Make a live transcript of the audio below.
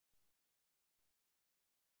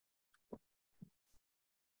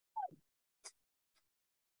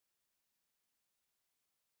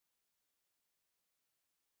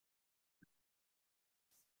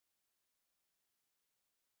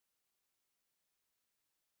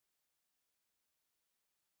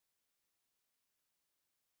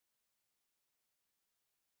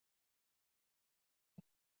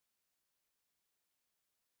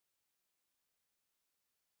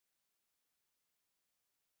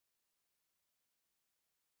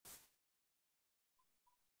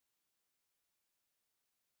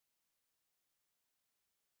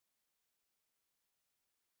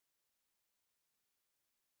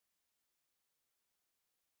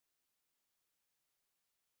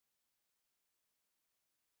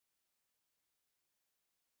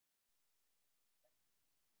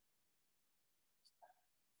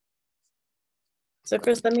So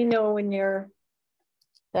Chris, let me know when you're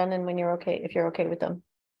done and when you're okay, if you're okay with them.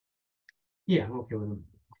 Yeah, I'm okay with them.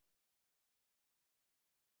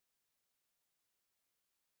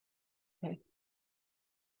 Okay.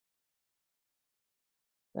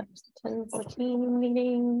 That was the 10:14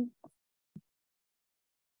 meeting.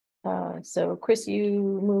 So Chris,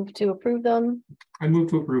 you moved to approve them. I move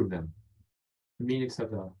to approve them. The minutes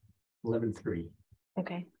of the 11/3.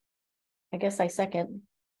 Okay. I guess I second.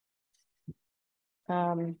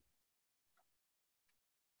 And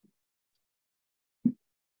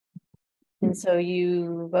so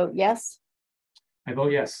you vote yes, I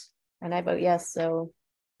vote yes. and I vote yes, so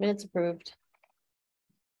minutes approved.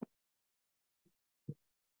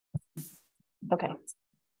 Okay.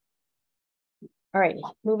 All right,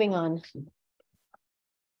 moving on.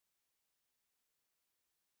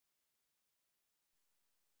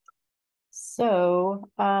 So,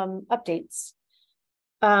 updates.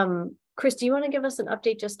 Chris, do you want to give us an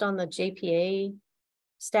update just on the JPA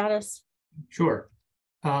status? Sure.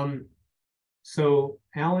 So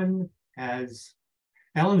Alan's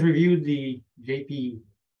reviewed the JPA,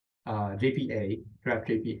 draft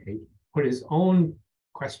JPA, put his own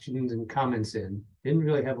questions and comments in. Didn't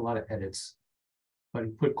really have a lot of edits, but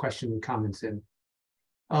he put questions and comments in.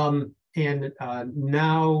 Now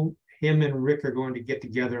him and Rick are going to get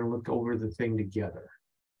together and look over the thing together.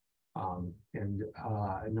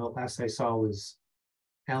 I know last I saw was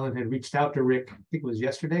Alan had reached out to Rick, I think it was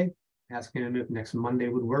yesterday, asking him if next Monday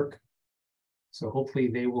would work. So hopefully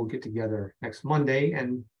they will get together next Monday,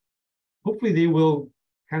 and hopefully they will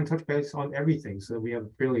kind of touch base on everything so that we have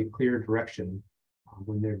a fairly clear direction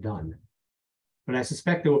when they're done. But I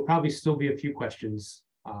suspect there will probably still be a few questions.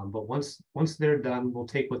 But once they're done, we'll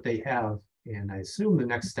take what they have, and I assume the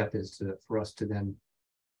next step is for us to then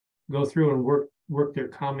go through and work their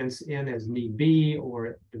comments in as need be,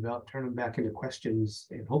 or turn them back into questions,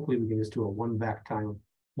 and hopefully we can just do a one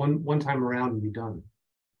time around and be done.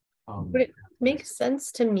 Would it make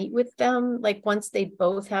sense to meet with them, like once they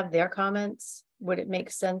both have their comments? Would it make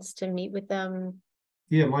sense to meet with them?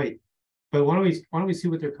 Yeah, it might. But why don't we see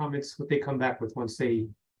what their comments, what they come back with once they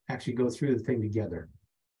actually go through the thing together.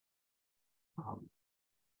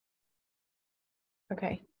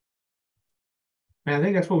 Okay. And I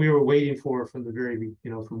think that's what we were waiting for from the very,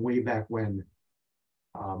 from way back when,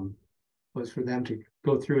 was for them to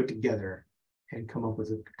go through it together and come up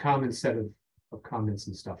with a common set of comments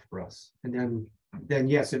and stuff for us. And then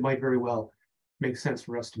yes, it might very well make sense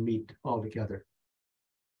for us to meet all together.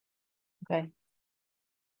 Okay.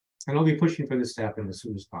 And I'll be pushing for this to happen as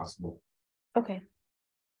soon as possible. Okay.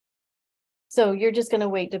 So you're just going to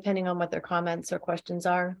wait depending on what their comments or questions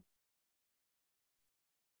are?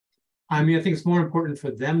 I mean, I think it's more important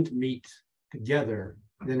for them to meet together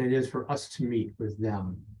than it is for us to meet with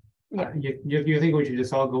them. Yeah. You think we should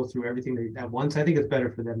just all go through everything at once? I think it's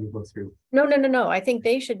better for them to go through. No. I think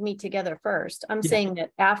they should meet together first. I'm saying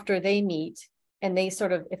that after they meet and they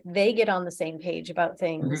sort of, if they get on the same page about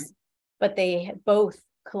things, but they both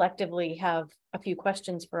collectively have a few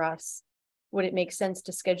questions for us, would it make sense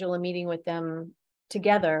to schedule a meeting with them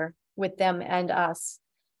together, with them and us,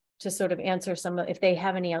 to sort of answer some of, if they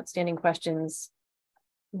have any outstanding questions?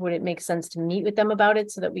 Would it make sense to meet with them about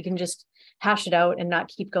it so that we can just hash it out and not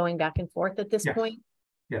keep going back and forth at this point?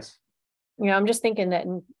 Yes. I'm just thinking that,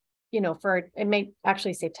 it may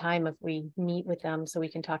actually save time if we meet with them so we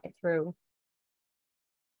can talk it through.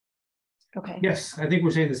 Okay. Yes, I think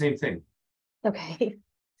we're saying the same thing. Okay.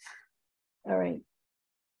 All right.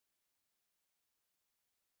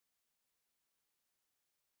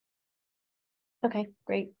 Okay,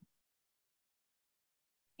 great.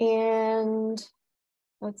 And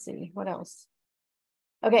let's see, what else?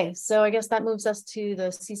 Okay, so I guess that moves us to the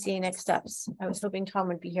CCA next steps. I was hoping Tom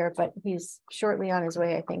would be here, but he's shortly on his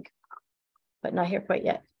way, I think, but not here quite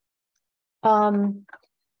yet.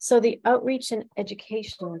 So the outreach and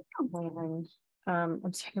education plan,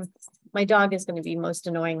 I'm sorry, my dog is going to be most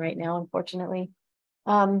annoying right now, unfortunately.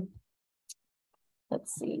 Let's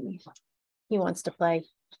see, he wants to play.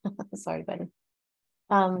 Sorry, buddy.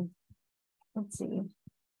 Let's see.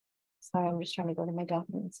 Sorry, I'm just trying to go to my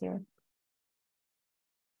documents here.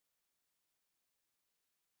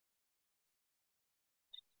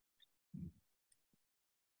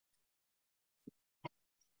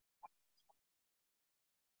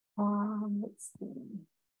 Let's see.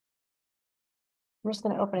 I'm just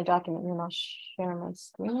going to open a document and then I'll share my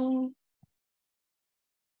screen.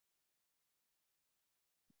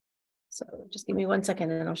 So just give me 1 second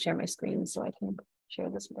and then I'll share my screen so I can share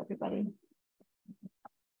this with everybody.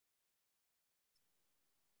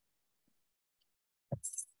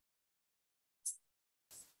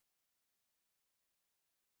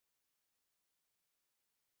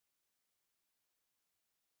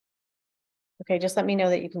 Okay, just let me know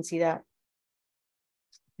that you can see that.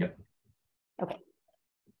 Yep. Okay.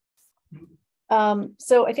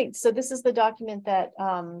 So I think, so this is the document that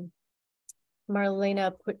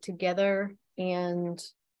Marlena put together and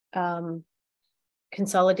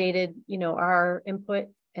consolidated, you know, our input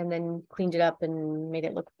and then cleaned it up and made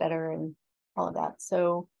it look better and all of that.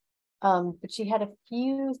 So, but she had a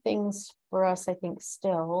few things for us, I think,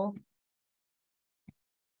 still.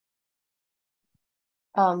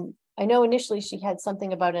 I know initially she had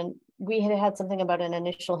something about we had something about an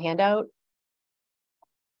initial handout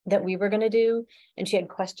that we were going to do, and she had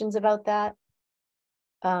questions about that.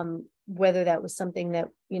 Whether that was something that,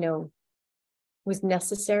 you know, was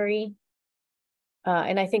necessary.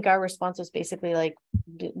 And I think our response was basically like,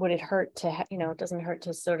 would it hurt to, you know, it doesn't hurt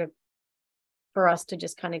to sort of, for us to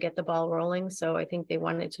just kind of get the ball rolling. So I think they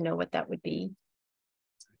wanted to know what that would be.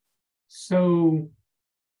 So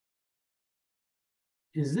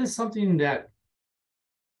is this something that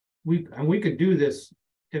we could do this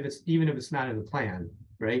if it's, even if it's not in the plan,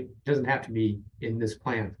 right? It doesn't have to be in this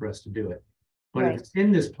plan for us to do it. But Right. if it's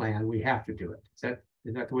in this plan, we have to do it.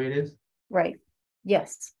 Is that the way it is? Right.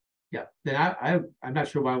 Yes. Yeah. Then I'm not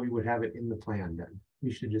sure why we would have it in the plan then.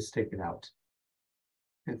 We should just take it out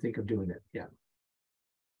and think of doing it. Yeah.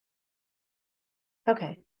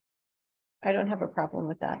 Okay. I don't have a problem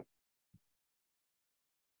with that.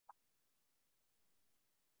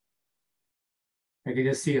 I can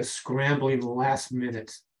just see us scrambling last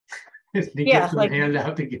minute to Yeah, get some like,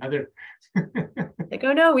 handout together. like,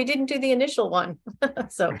 oh no, we didn't do the initial one.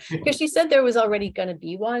 So, because she said there was already going to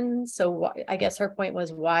be one. So I guess her point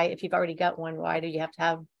was, why, if you've already got one, why do you have to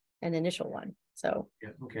have an initial one? So, Yeah,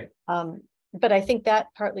 okay. But I think that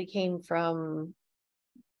partly came from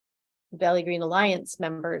Valley Green Alliance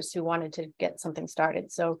members who wanted to get something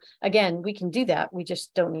started. So again, we can do that. We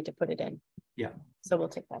just don't need to put it in. Yeah. So we'll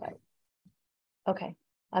take that out. Okay.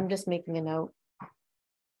 I'm just making a note.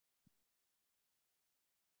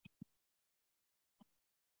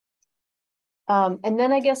 And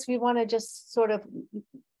then I guess we want to just sort of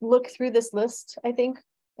look through this list, I think,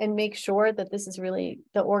 and make sure that this is really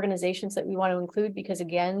the organizations that we want to include, because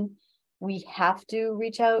again, we have to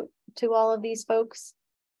reach out to all of these folks.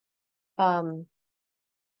 I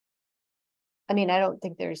mean, I don't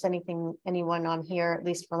think there's anyone on here, at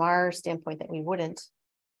least from our standpoint, that we wouldn't.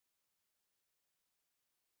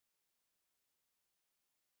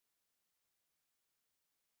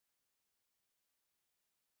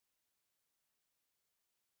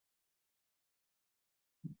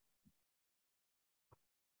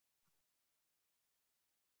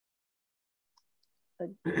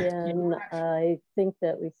 Again, I think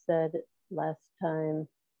that we said last time,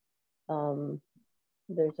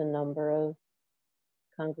 there's a number of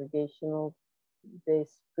congregational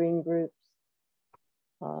based green groups.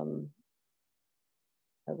 I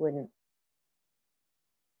wouldn't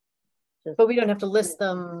just, but we don't have to list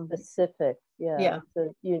them. Specific, yeah. Yeah.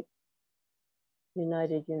 So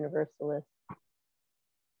United Universalist.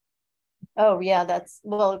 Oh yeah, that's,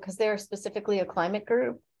 well, because they're specifically a climate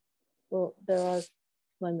group. Well, there are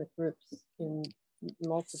climate groups in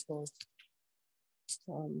multiple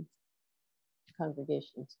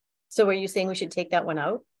congregations. So are you saying we should take that one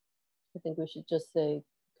out? I think we should just say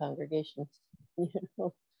congregations, you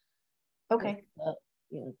know. Okay.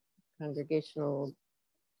 You know, congregational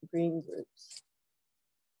green groups.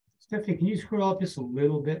 Stephanie, can you scroll up just a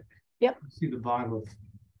little bit? Yep. See the bottom of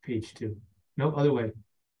page 2. No, other way.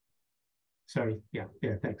 Sorry. Yeah,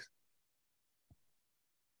 thanks.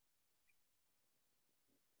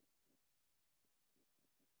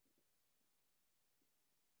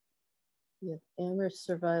 You have Amherst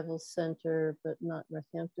Survival Center, but not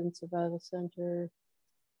Northampton Survival Center.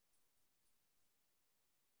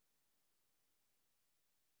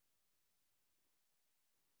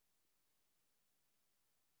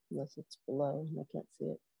 Unless it's below, I can't see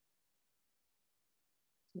it.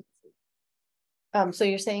 Let's see. So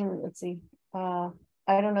you're saying, let's see, I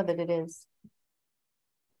don't know that it is.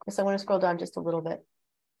 Chris, I want to scroll down just a little bit.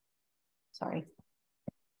 Sorry.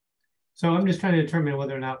 So I'm just trying to determine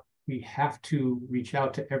whether or not we have to reach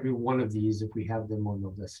out to every one of these if we have them on the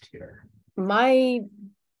list here. My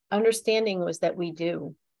understanding was that we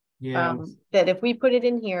do. Yeah. That if we put it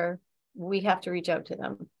in here, we have to reach out to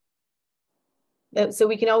them. So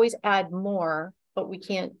we can always add more, but we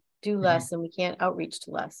can't do less, and we can't outreach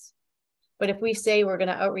to less. But if we say we're going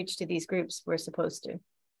to outreach to these groups, we're supposed to.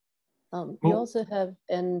 You also have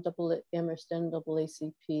Amherst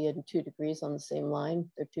NAACP and 2 Degrees on the same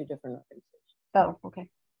line. They're 2 different organizations. Oh, okay.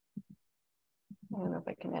 I don't know if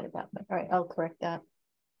I can edit that, but all right, I'll correct that.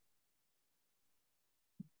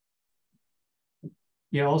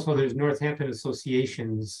 Yeah, also there's Northampton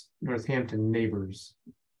Associations, Northampton Neighbors.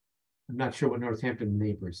 I'm not sure what Northampton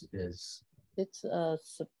Neighbors is. It's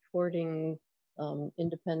supporting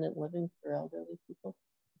independent living for elderly people.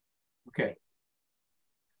 Okay.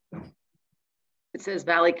 It says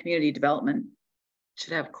Valley Community Development.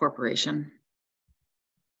 Should have corporation.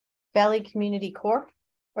 Valley Community Corp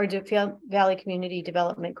or Valley Community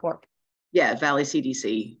Development Corp? Yeah, Valley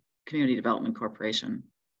CDC, Community Development Corporation.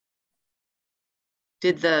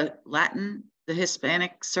 Did the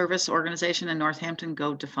Hispanic Service Organization in Northampton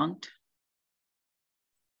go defunct?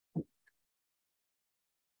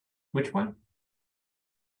 Which one?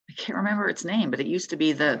 I can't remember its name, but it used to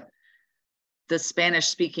be the Spanish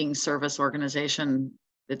speaking service organization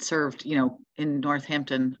that served, in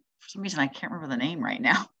Northampton. For some reason, I can't remember the name right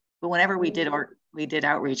now, but whenever we did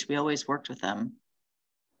outreach, we always worked with them.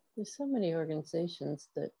 There's so many organizations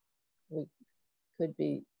that we could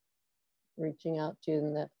be reaching out to,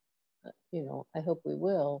 and that, I hope we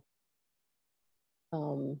will.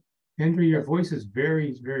 Andrew, your voice is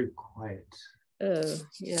very, very quiet. Oh,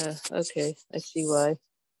 yeah, okay, I see why.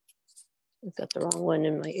 I've got the wrong one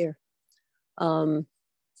in my ear. I'm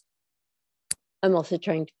also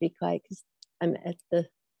trying to be quiet because I'm at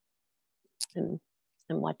I'm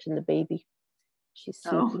watching the baby. She's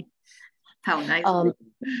sleepy. Oh, how nice.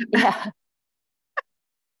 Yeah.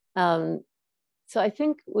 So I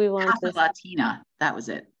think we want Casa Latina, that was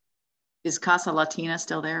it. Is Casa Latina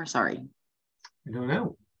still there? Sorry. I don't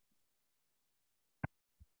know.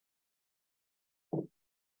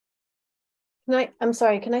 I'm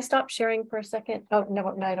sorry, can I stop sharing for a second? Oh,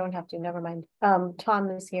 no, I don't have to, never mind. Tom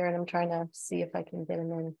is here and I'm trying to see if I can get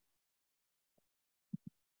him in.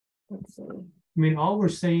 Let's see. I mean, all we're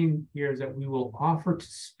saying here is that we will offer to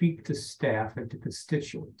speak to staff and to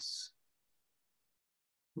constituents.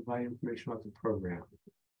 Provide information about the program.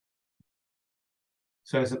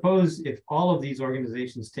 So I suppose if all of these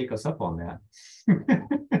organizations take us up on that,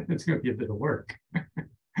 it's going to be a bit of work.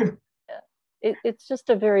 It's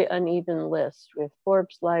just a very uneven list. We have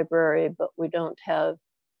Forbes Library, but we don't have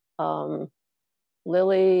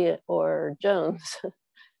Lilly or Jones.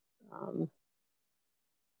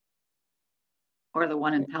 Or the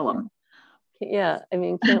one in Pelham. Yeah, I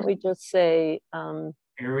mean, can't we just say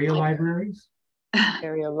Area libraries?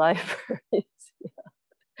 Area libraries,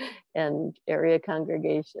 yeah. And area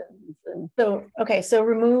congregations. And so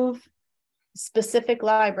remove specific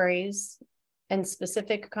libraries and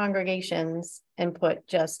specific congregations and put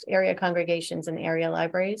just area congregations and area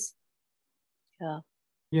libraries.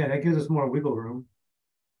 Yeah, that gives us more wiggle room.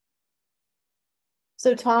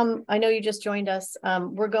 So Tom, I know you just joined us.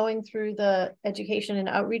 We're going through the education and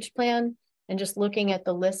outreach plan and just looking at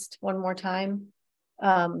the list one more time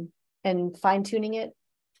and fine tuning it.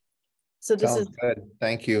 So this Sounds good.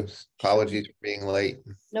 Thank you. Apologies for being late.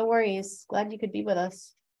 No worries. Glad you could be with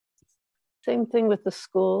us. same thing with the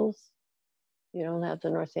schools. You don't have the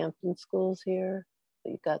Northampton schools here,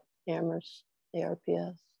 but you've got Amherst,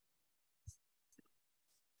 ARPS.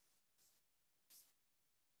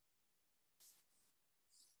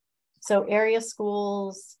 So area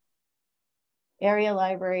schools, area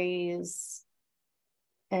libraries,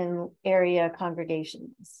 and area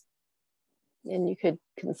congregations. And you could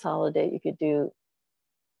consolidate, you could do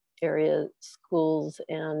area schools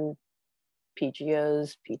and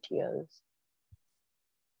PGOs, PTOs.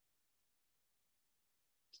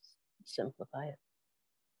 Simplify it.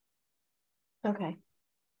 Okay.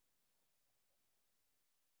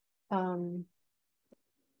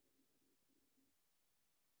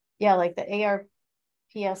 Yeah, like the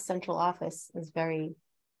ARPS central office is very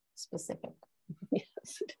specific.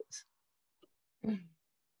 Yes, it is.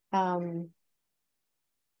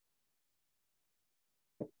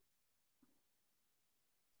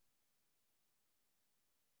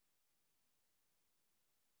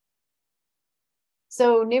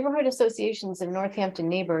 So neighborhood associations and Northampton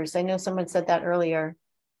neighbors, I know someone said that earlier.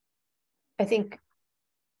 I think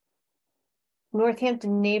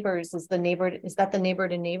Northampton neighbors is the neighbor, is that the neighbor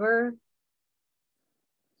to neighbor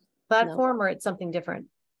platform, or it's something different?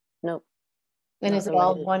 Nope. And Not is it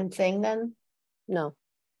all related. one thing then? No.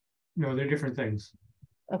 No, they're different things.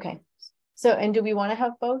 Okay. So, and do we want to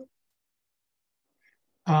have both?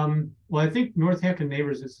 Well, I think Northampton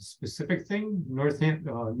neighbors is a specific thing.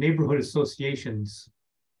 Northampton neighborhood associations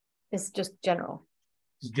It's just general.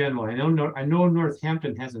 is general. I know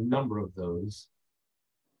Northampton has a number of those.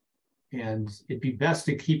 And it'd be best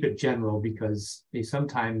to keep it general because they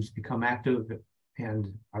sometimes become active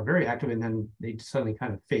and are very active, and then they suddenly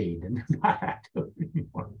kind of fade and they're not active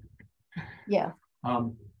anymore. Yeah.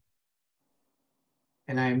 And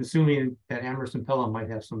I'm assuming that Amherst and Pelham might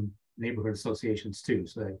have some neighborhood associations too,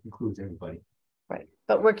 so that includes everybody. Right,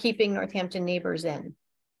 but we're keeping Northampton neighbors in.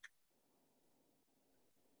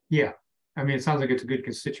 Yeah, I mean, it sounds like it's a good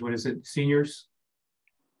constituent. Is it seniors?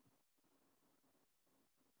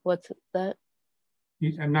 What's that?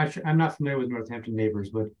 I'm not sure. I'm not familiar with Northampton neighbors,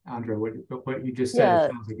 but Andrea, what you just said, Yeah.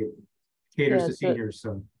 it sounds like it caters Yeah, to seniors.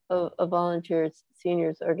 So A volunteers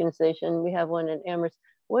seniors organization. We have one in Amherst.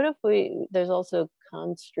 What if there's also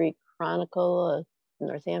Con Street Chronicle, a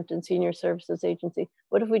Northampton Senior Services Agency.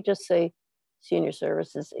 What if we just say senior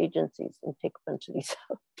services agencies and take a bunch of these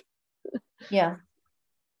out? Yeah.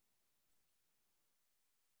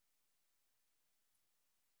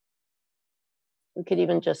 We could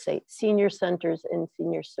even just say senior centers and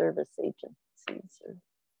senior service agencies or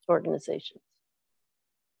organizations.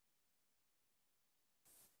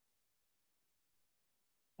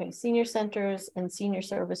 Okay, senior centers and senior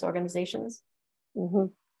service organizations. Mm-hmm.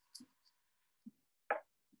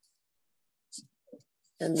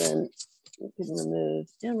 And then we can remove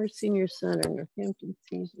Amherst Senior Center, Northampton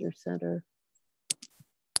Senior Center,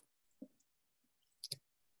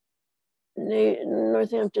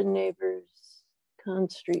 Northampton Neighbors, Con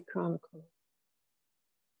Street Chronicle,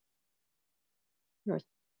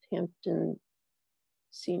 Northampton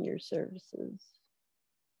Senior Services.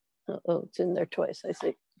 Oh, it's in there twice, I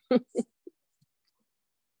see.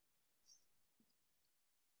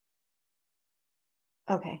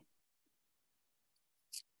 Okay.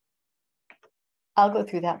 I'll go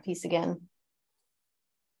through that piece again.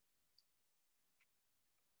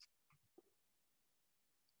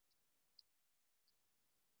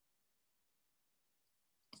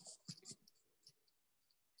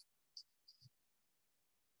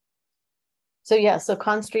 So yeah, so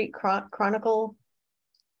Con Street Chronicle,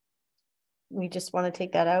 we just want to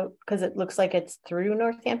take that out because it looks like it's through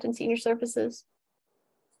Northampton Senior Services.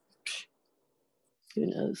 Who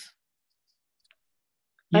knows?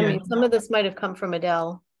 I mean, some of this might have come from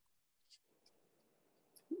Adele.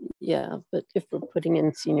 Yeah, but if we're putting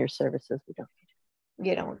in senior services, we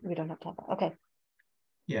don't. We don't have to have that. Okay.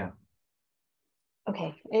 yeah.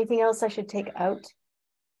 Okay. Anything else I should take out?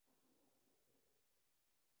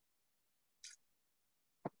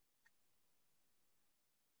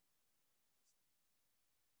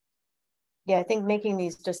 Yeah, I think making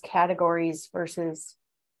these just categories versus.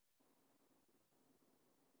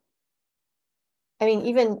 I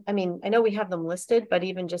mean, I know we have them listed, but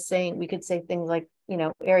even just saying, we could say things like,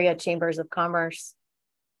 area chambers of commerce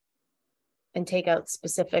and take out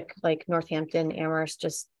specific like Northampton, Amherst,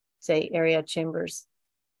 just say area chambers.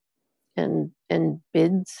 And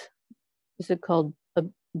bids, is it called a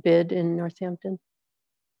bid in Northampton?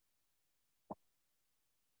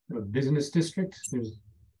 A business district.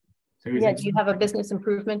 Yeah, do you have a business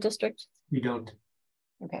improvement district? We don't.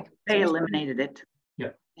 Okay. They eliminated it. Yeah.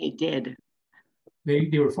 They did. They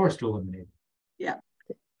were forced to eliminate. Yeah.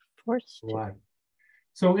 Forced. Why?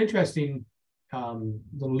 So interesting. The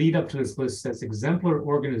lead up to this list says exemplar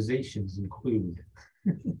organizations include.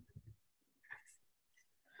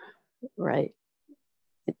 Right.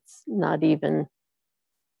 It's not even,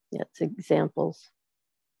 yeah, it's examples.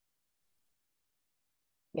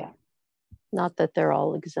 Yeah. Not that they're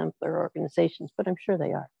all exemplar organizations, but I'm sure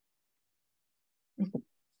they are.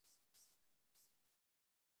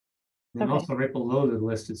 And Okay. also right below the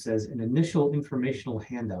list, it says an initial informational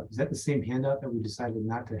handout. Is that the same handout that we decided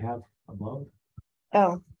not to have above?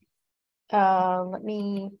 Oh,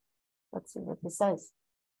 let's see what this says.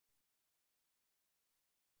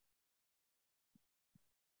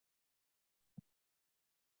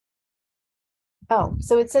 Oh,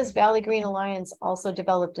 so it says Valley Green Alliance also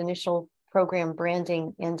developed initial program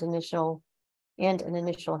branding and an initial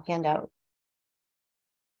handout.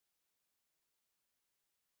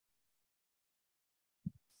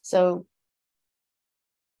 So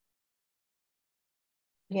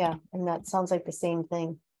yeah, and that sounds like the same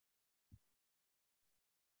thing.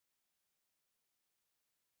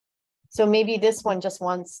 So maybe this one just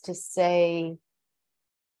wants to say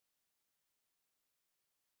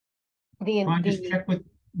I just check with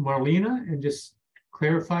Marlena and just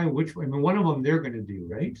clarify which one. I mean, one of them they're going to do,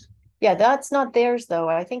 right? Yeah, that's not theirs though.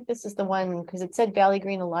 I think this is the one because it said Valley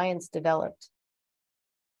Green Alliance developed.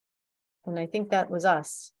 And I think that was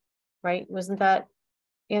us, right? Wasn't that,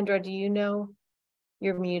 Andrea, do you know?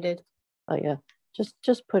 You're muted. Oh yeah,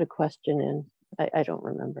 just put a question in. I don't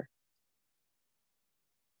remember.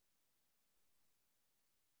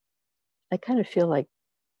 I kind of feel like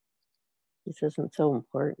this isn't so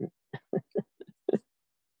important.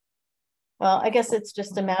 Well, I guess it's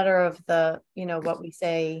just a matter of the, what we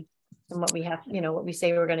say and what we have, what we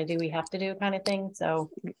say we're going to do, we have to do kind of thing. So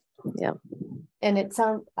yeah. And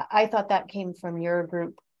I thought that came from your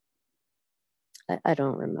group. I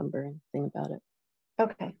don't remember anything about it.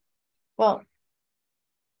 Okay, well,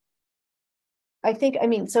 I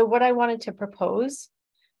mean, so what I wanted to propose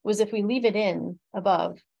was if we leave it in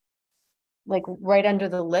above, like right under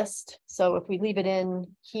the list. So if we leave it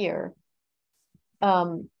in here,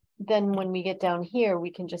 then when we get down here, we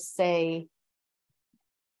can just say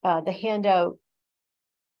the handout,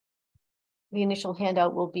 the initial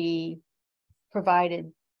handout will be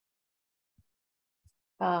provided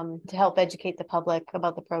to help educate the public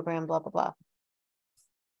about the program, blah, blah, blah.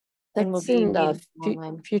 And That's will be in made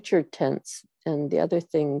online. future tense, and the other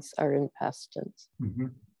things are in past tense.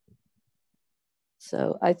 Mhm.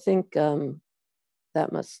 So I think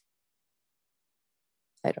that must,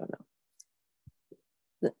 I don't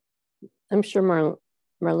know. I'm sure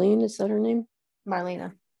Marlene, is that her name?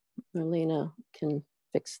 Marlena. Marlena can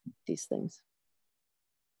fix these things.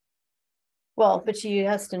 Well, but she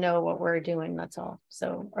has to know what we're doing, that's all.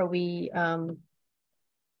 So are we, sorry,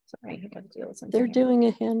 I gotta deal with something. They're here. doing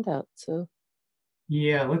a handout, so.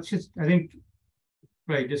 Yeah, let's just, I think,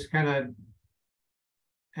 right, just kind of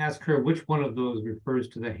ask her which one of those refers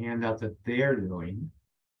to the handout that they're doing.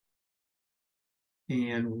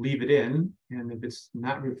 And leave it in, and if it's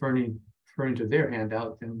not referring to their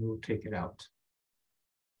handout, then we'll take it out.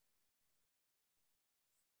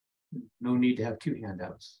 No need to have two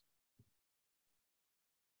handouts.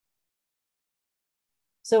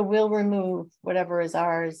 So we'll remove whatever is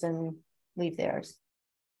ours and leave theirs.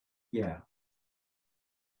 Yeah.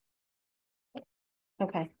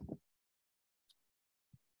 Okay.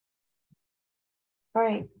 All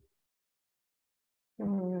right.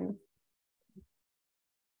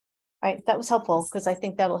 All right, that was helpful because I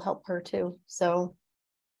think that'll help her too. So,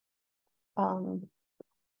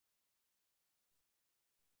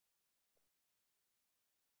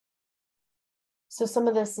 so some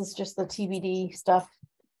of this is just the TBD stuff.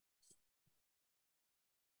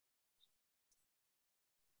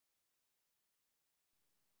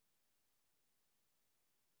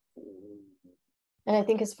 And I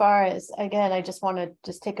think as far as, again, I just want to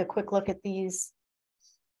just take a quick look at these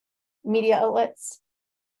media outlets.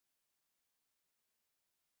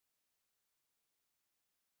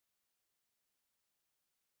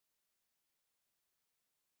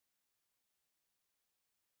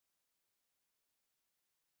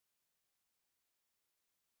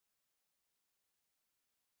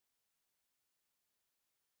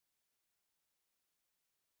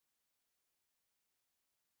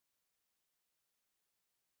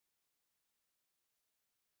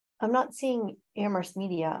 I'm not seeing Amherst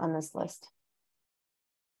Media on this list.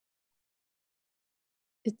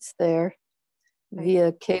 It's there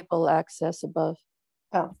via cable access above.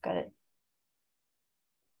 Oh, got it.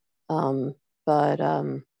 But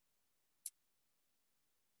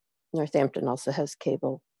Northampton also has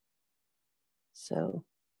cable. So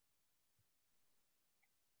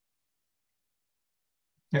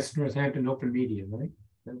That's Northampton Open Media, right?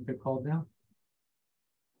 That's what they're called now.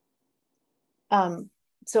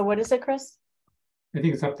 So what is it, Chris? I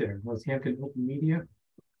think it's up there. Northampton Open Media.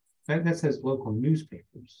 That says local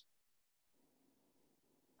newspapers.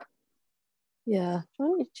 yeah,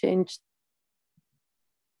 let me change.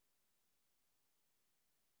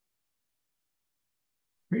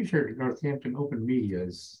 Pretty sure Northampton Open Media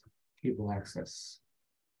is cable access.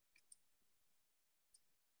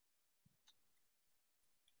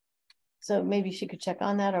 So maybe she could check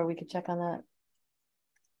on that, or we could check on that.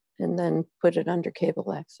 And then put it under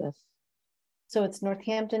cable access. So it's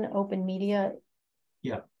Northampton Open Media.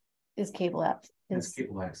 Yeah. Is cable app. That's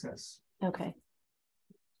cable access. Okay.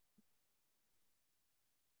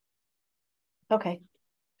 Okay.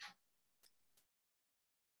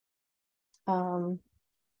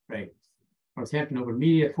 Right. Northampton Open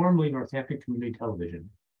Media, formerly Northampton Community Television.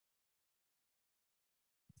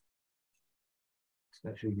 So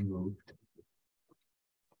that should be moved.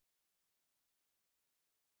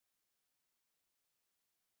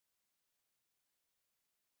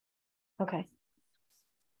 Okay.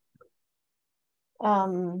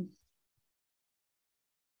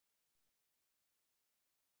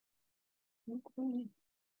 Okay.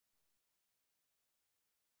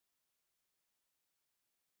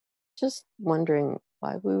 Just wondering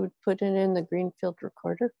why we would put it in the Greenfield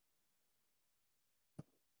Recorder.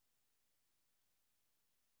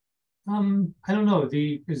 I don't know.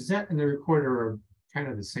 The Gazette and the Recorder are kind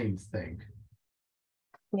of the same thing.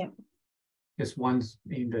 Yeah. Just one's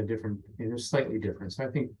aimed at a different, they're slightly different. So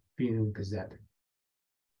I think being in Gazette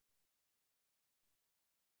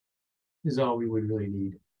is all we would really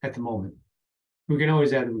need at the moment. We can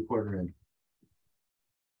always add the Recorder in.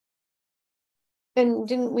 And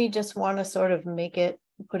didn't we just want to sort of make it,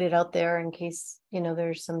 put it out there in case, you know,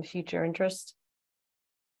 there's some future interest?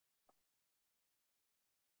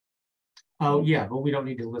 Oh, yeah, but we don't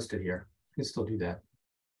need to list it here. We can still do that.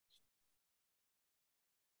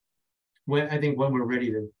 I think when we're ready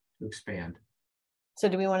to expand. So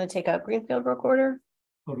do we want to take out Greenfield Recorder?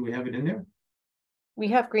 Oh, do we have it in there? We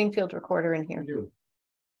have Greenfield Recorder in We here. do.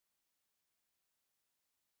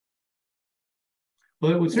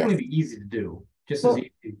 Well, it would certainly be easy to do, just as Well,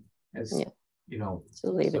 easy as, yeah. you know.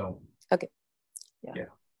 So leave it. Okay. Yeah.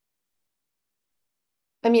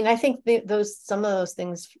 I mean, I think some of those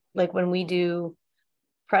things, like when we do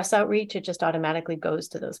press outreach, it just automatically goes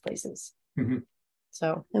to those places. Mhm.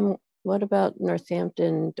 So, And what about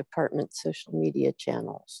Northampton Department social media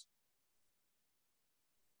channels?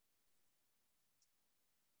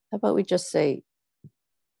 How about we just say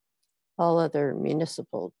all other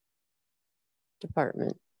municipal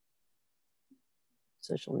department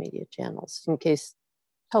social media channels, in case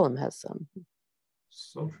Pelham has some.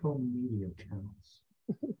 Social media channels.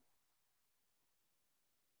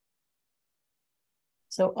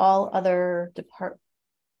 so all other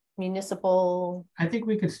municipal, I think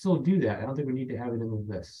we could still do that. I don't think we need to have it in the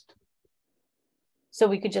list. so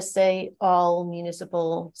we could just say all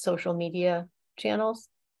municipal social media channels.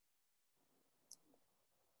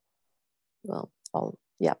 Well, all,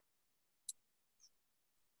 yeah.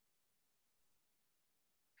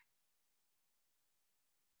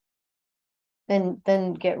 And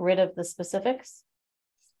then get rid of the specifics?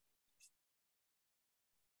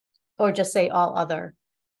 Or just say all other,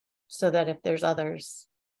 so that if there's others,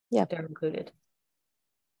 Yeah, they're included.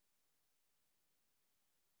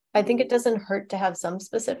 I think it doesn't hurt to have some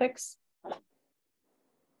specifics.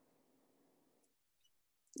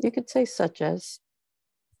 you could say such as.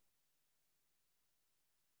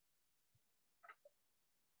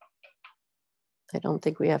 I don't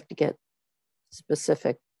think we have to get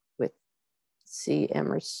specific with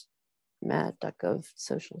cmrsmat.gov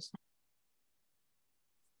socials.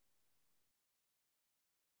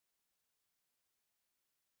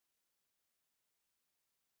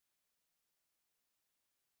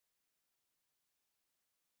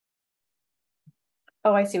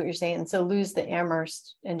 Oh, I see what you're saying. So lose the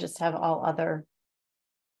Amherst and just have all other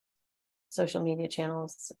social media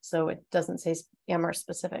channels. So it doesn't say Amherst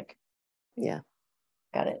specific. Yeah.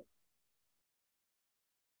 Got it.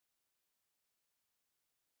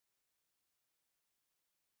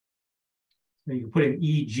 So you can put an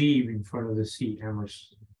EG in front of the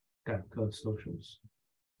cmrs.gov socials.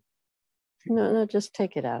 No, just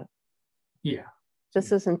take it out. Yeah.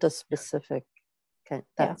 This isn't a specific, that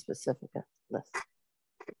Yeah. specific list.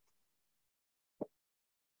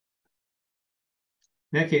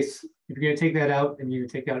 In that case, if you're gonna take that out and you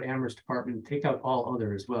take out Amherst Department, take out all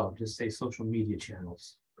other as well. Just say social media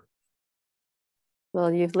channels.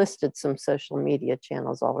 Well, you've listed some social media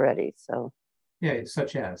channels already, so Yeah,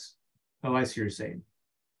 such as. Oh, I see what you're saying.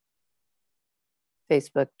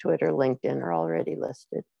 Facebook, Twitter, LinkedIn are already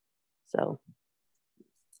listed. So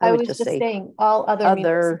I would was just say saying all other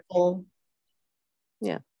municipal.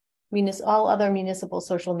 Yeah. All other municipal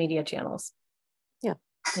social media channels. Yeah.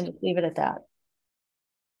 And just leave it at that.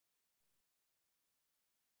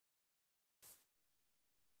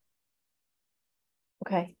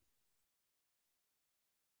 Okay.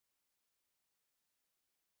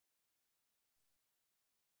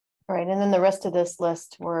 All right, and then the rest of this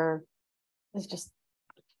list is just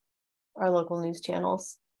our local news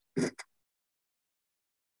channels.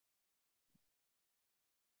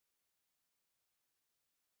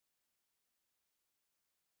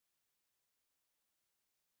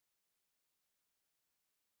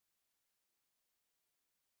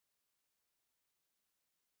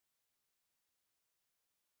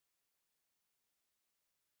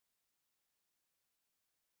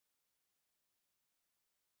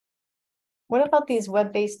 What about these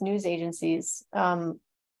web-based news agencies?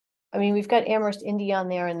 I mean, we've got Amherst Indy on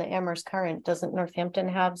there and the Amherst Current. Doesn't Northampton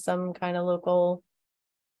have some kind of local?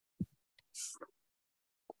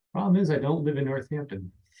 Problem is, I don't live in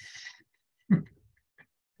Northampton.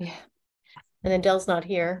 Yeah. And Adele's not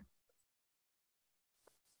here.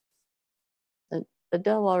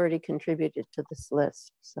 Adele already contributed to this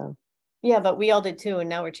list, so. Yeah, but we all did too, and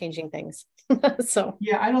now we're changing things. So.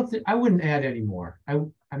 Yeah, I wouldn't add any more.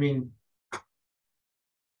 I mean.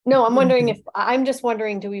 No, I'm just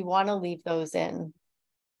wondering, do we want to leave those in?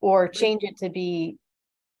 Or change it to be?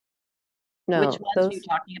 No, Which ones are you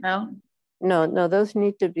talking about? No, those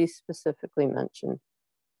need to be specifically mentioned.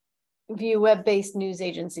 View web-based news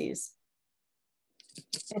agencies.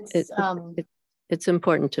 It's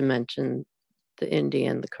important to mention the Indy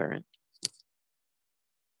and the Current.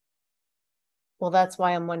 Well, that's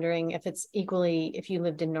why I'm wondering if it's equally, if you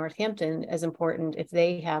lived in Northampton, as important if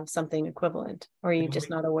they have something equivalent, or are you just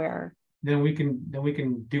not aware? Then we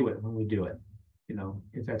can do it when we do it. You know,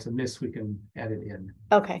 if that's a miss, we can add it in.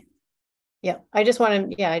 Okay. Yeah, I just want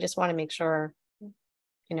to make sure,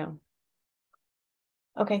 you know.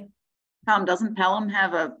 Okay. Tom, doesn't Pelham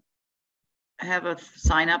have a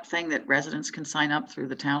sign up thing that residents can sign up through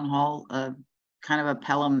the town hall, kind of a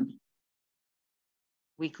Pelham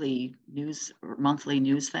weekly news or monthly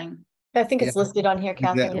news thing? I think it's Yeah. listed on here,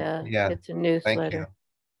 Catherine. Yeah, Yeah, it's a thank newsletter.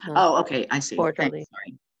 you. Oh, okay, I see. Thanks, Quarterly.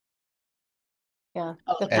 sorry. Yeah.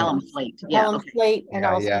 Oh, the The Pelham Pelham Slate. Yeah, Pelham okay. Slate, and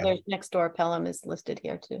Yeah, also yeah. there's next door Pelham is listed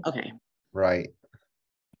here too. Okay. Right.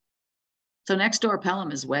 So next door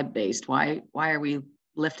Pelham is web-based. Why are we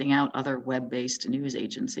lifting out other web-based news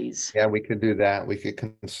agencies? Yeah, we could do that. We could,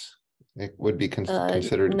 it would be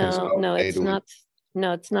considered. No, it's consolidated. not.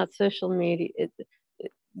 No, it's not social media.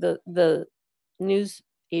 The news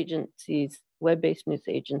agencies, web-based news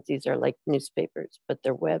agencies are like newspapers, but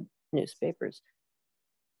they're web newspapers.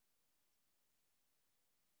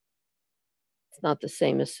 It's not the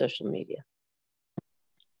same as social media.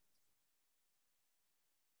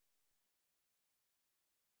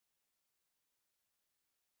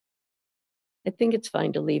 I think it's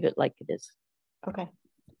fine to leave it like it is. Okay.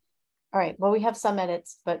 All right. Well, we have some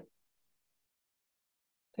edits, but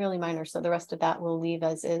fairly minor. So the rest of that we'll leave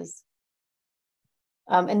as is.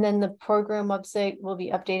 And then the program website will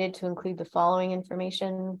be updated to include the following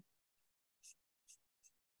information.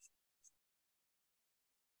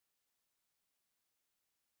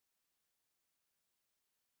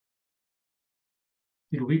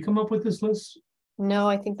 Did we come up with this list? No,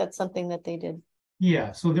 I think that's something that they did.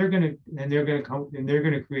 Yeah, so they're gonna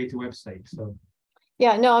create the website, so.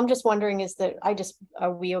 Yeah, no, I'm just wondering,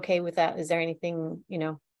 are we okay with that? Is there anything, you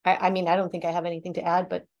know, I mean, I don't think I have anything to add,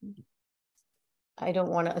 but I don't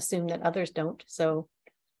want to assume that others don't. So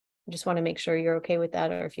I just want to make sure you're okay with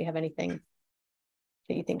that, or if you have anything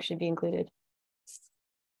that you think should be included.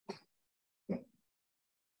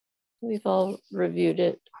 We've all reviewed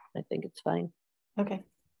it. I think it's fine. Okay.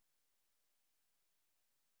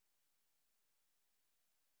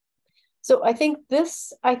 So I think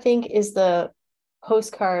this is the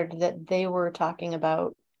postcard that they were talking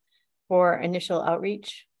about for initial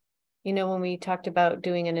outreach. You know, when we talked about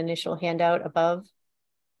doing an initial handout above,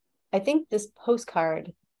 I think this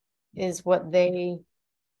postcard is what they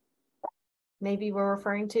maybe were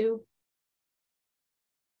referring to.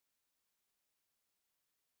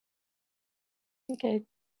 Okay.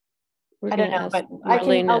 I don't know, but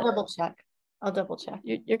I'll double check. I'll double check.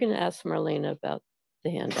 You're going to ask Marlena about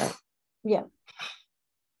the handout. Yeah.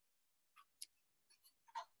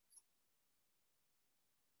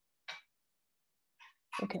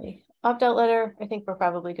 Okay, opt-out letter. I think we're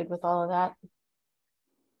probably good with all of that.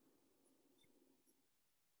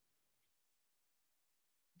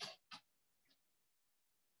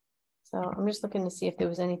 So I'm just looking to see if there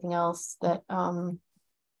was anything else that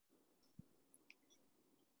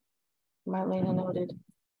Marlena noted.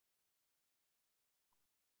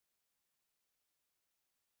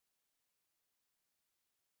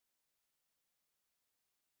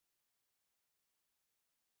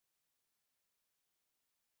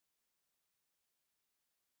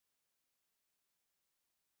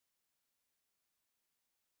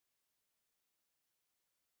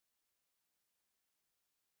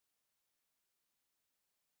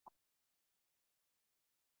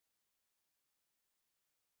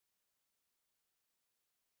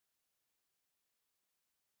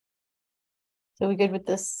 So we good with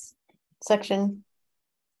this section?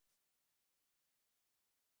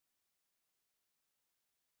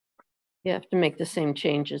 You have to make the same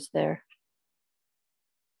changes there.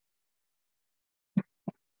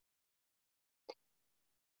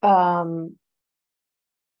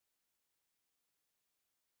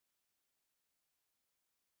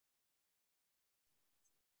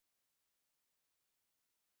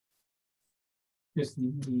 Just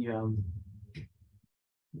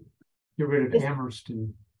get rid of Amherst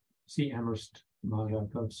and see Amherst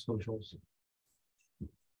socials.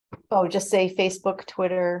 Oh, just say Facebook,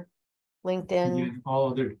 Twitter, LinkedIn. Yeah,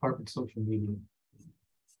 all other department social media.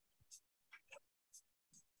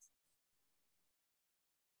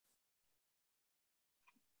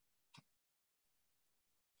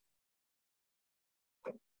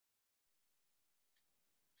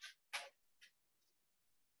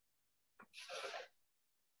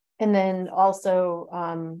 And then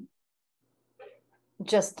also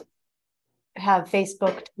just have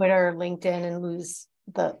Facebook, Twitter, LinkedIn, and lose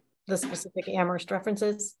the specific Amherst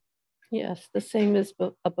references. Yes, the same as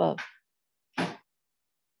above.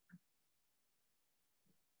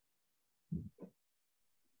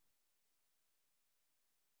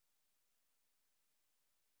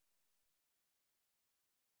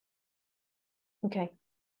 Okay.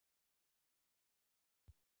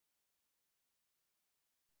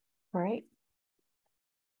 All right.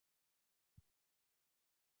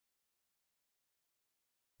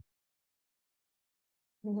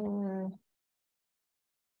 Mm,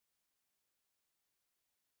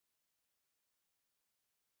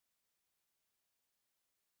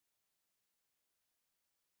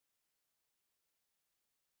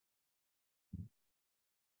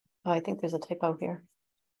 oh, I think there's a typo here,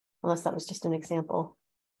 unless that was just an example.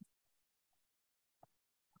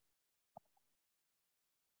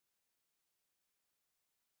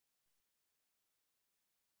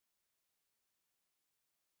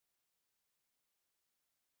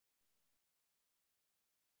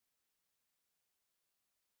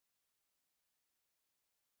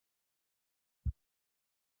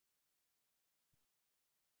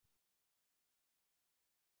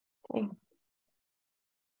 Okay.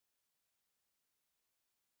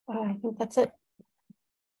 I think that's it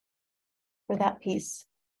for that piece.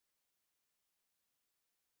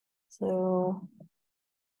 So,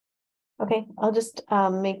 okay, I'll just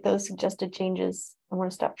make those suggested changes. I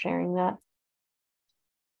want to stop sharing that.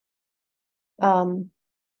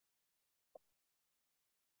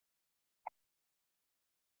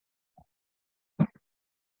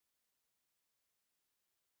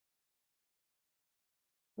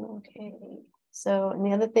 Okay, so, and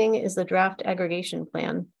the other thing is the draft aggregation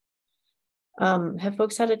plan. Have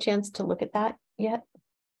folks had a chance to look at that yet?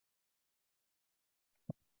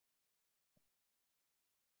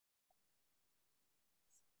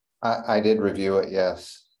 I did review it,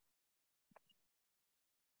 yes.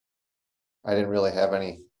 I didn't really have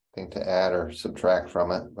anything to add or subtract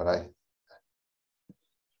from it, but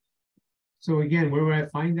So again, where would I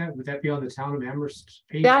find that? Would that be on the Town of Amherst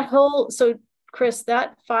page? That whole, so Chris,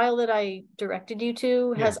 that file that I directed you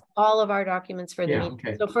to has all of our documents for the Yeah, meeting.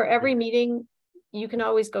 okay. So for every meeting, you can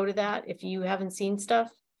always go to that. If you haven't seen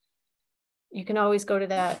stuff, you can always go to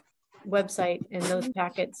that website and those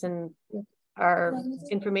packets, and our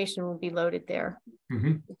information will be loaded there.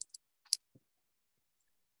 Mhm.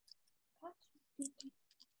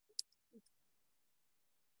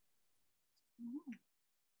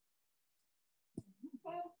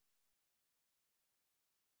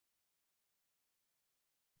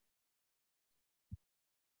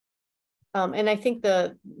 And I think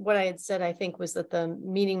what I had said, I think, was that the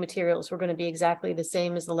meeting materials were going to be exactly the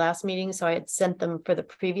same as the last meeting. So I had sent them for the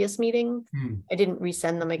previous meeting. I didn't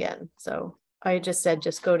resend them again. So I just said,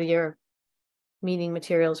 just go to your meeting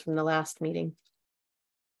materials from the last meeting.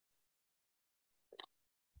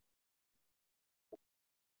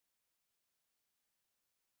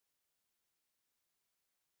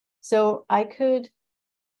 So I could,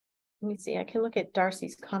 let me see, I can look at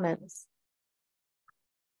Darcy's comments.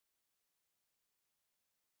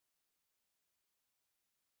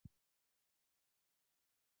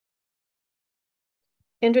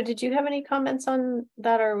 Andrew, did you have any comments on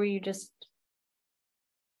that, or were you just?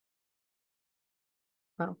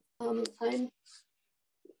 Oh,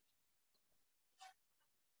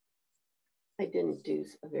 I didn't do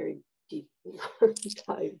a very deep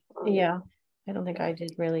dive. yeah, I don't think I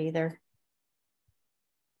did really either.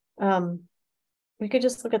 We could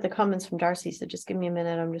just look at the comments from Darcy, so just give me a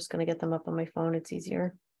minute. I'm just going to get them up on my phone. It's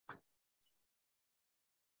easier.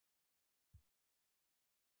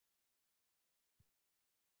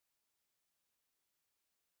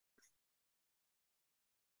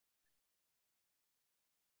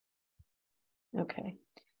 Okay,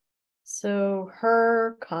 so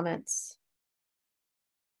her comments.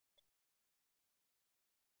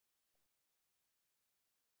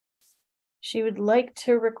 She would like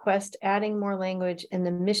to request adding more language in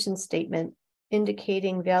the mission statement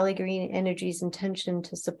indicating Valley Green Energy's intention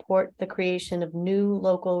to support the creation of new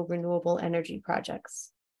local renewable energy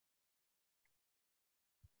projects.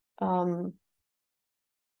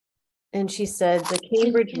 And she said the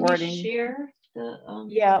Cambridge wording. Share the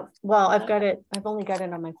Yeah, well, I've got it. I've only got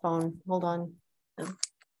it on my phone. Hold on.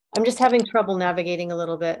 I'm just having trouble navigating a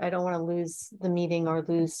little bit. I don't want to lose the meeting or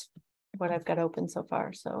lose what I've got open so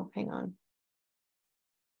far. So hang on.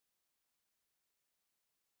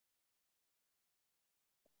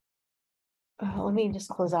 Let me just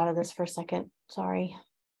close out of this for a second. Sorry.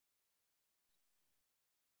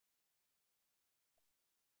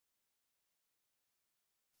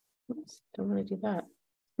 Oops, don't want to do that.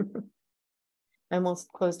 I almost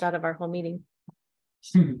closed out of our whole meeting.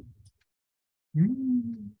 Let's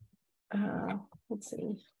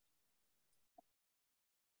see.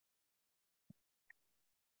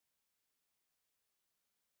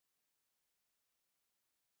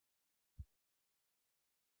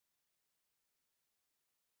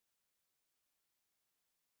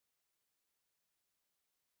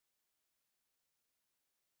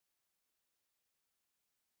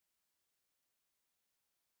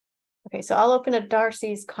 Okay, so I'll open up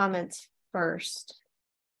Darcy's comments first.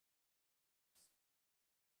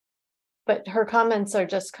 But her comments are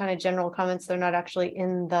just kind of general comments. They're not actually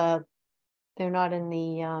in the, they're not in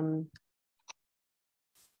the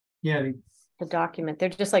Yeah, the document. They're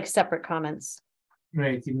just like separate comments.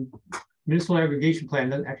 right. The municipal aggregation plan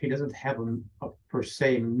doesn't have a per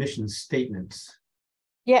se mission statement.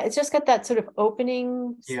 Yeah, it's just got that sort of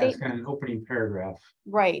opening Yeah, it's statement. got an opening paragraph.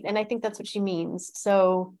 Right, and I think that's what she means.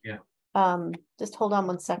 So Yeah. Just hold on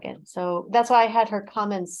one second. So that's why I had her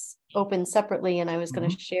comments open separately, and I was going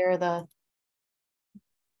to share the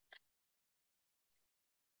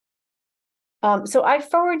so I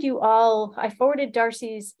forwarded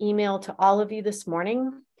Darcy's email to all of you this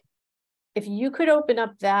morning. If you could open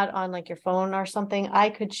up that on like your phone or something,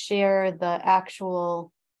 I could share the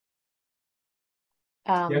actual.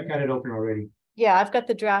 Yeah, I've got it open already. Yeah, I've got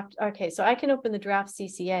the draft. Okay, so I can open the draft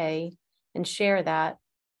CCA and share that.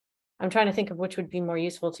 I'm trying to think of which would be more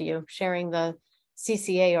useful to you, sharing the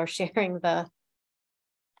CCA or sharing the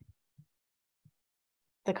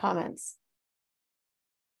comments.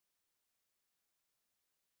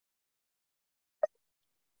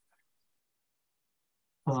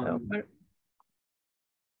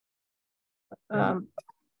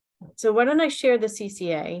 So why don't I share the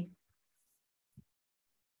CCA?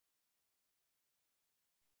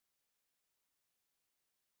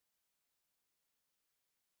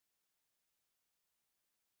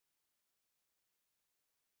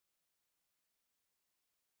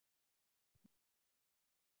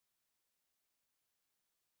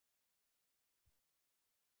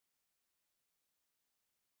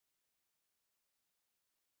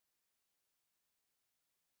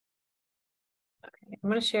 Okay, I'm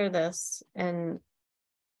going to share this and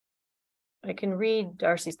I can read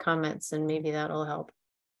Darcy's comments and maybe that'll help.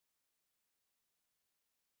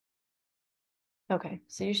 Okay,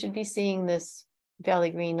 so you should be seeing this Valley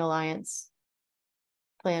Green Alliance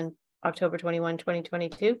plan October 21,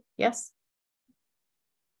 2022. Yes.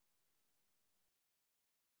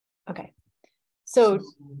 Okay. So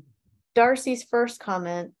Darcy's first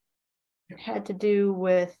comment had to do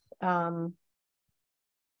with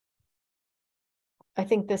I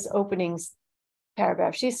think this openings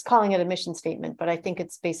paragraph. She's calling it a mission statement, but I think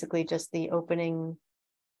it's basically just the opening.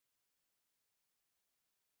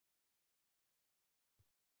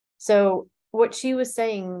 So what she was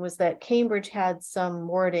saying was that Cambridge had some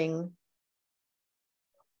wording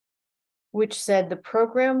which said the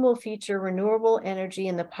program will feature renewable energy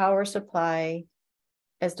in the power supply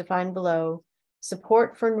as defined below,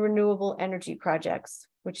 support for renewable energy projects,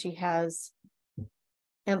 which she has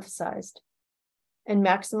emphasized, and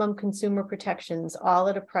maximum consumer protections, all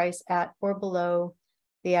at a price at or below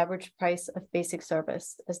the average price of basic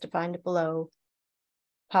service as defined below,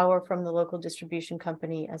 power from the local distribution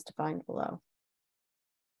company as defined below.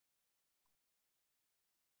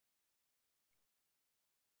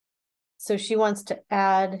 So she wants to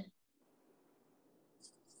add,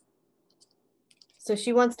 to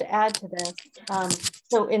this.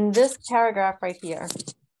 So in this paragraph right here,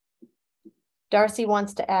 Darcy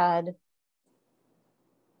wants to add,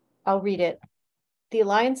 I'll read it. The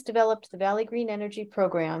Alliance developed the Valley Green Energy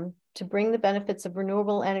Program to bring the benefits of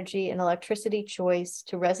renewable energy and electricity choice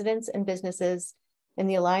to residents and businesses in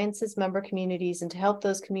the Alliance's member communities and to help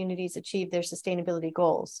those communities achieve their sustainability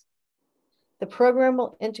goals. The program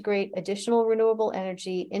will integrate additional renewable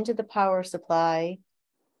energy into the power supply,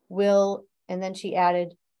 and then she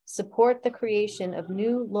added, support the creation of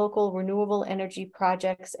new local renewable energy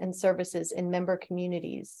projects and services in member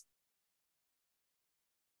communities.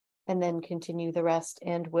 And then continue the rest,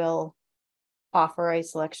 and will offer a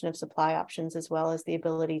selection of supply options as well as the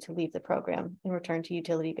ability to leave the program and return to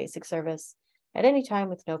utility basic service at any time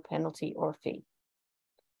with no penalty or fee.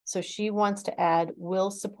 So she wants to add,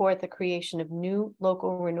 will support the creation of new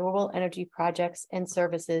local renewable energy projects and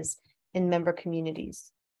services in member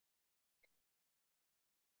communities.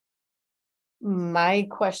 My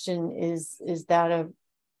question is that a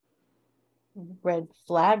red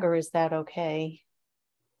flag or is that okay?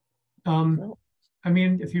 I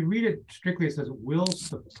mean, if you read it strictly, it says will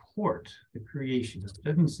support the creation. It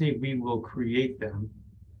doesn't say we will create them.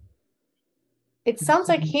 It sounds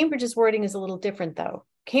like Cambridge's wording is a little different though.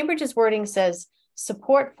 Cambridge's wording says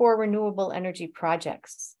support for renewable energy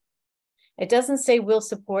projects. It doesn't say will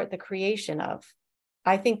support the creation of.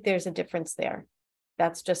 I think there's a difference there.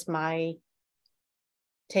 That's just my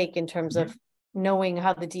take in terms of knowing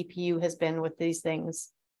how the DPU has been with these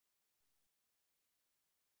things.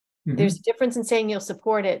 There's a difference in saying you'll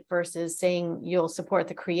support it versus saying you'll support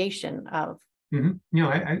the creation of. No,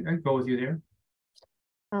 I go with you there.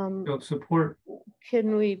 So support.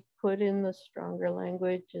 Can we put in the stronger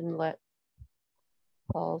language and let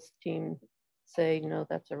Paul's team say, no,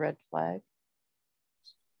 that's a red flag?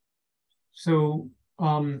 So,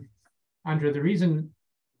 Andrea, the reason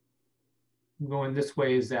I'm going this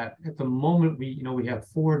way is that at the moment we have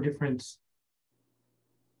 4 different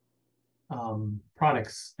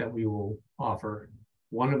products that we will offer.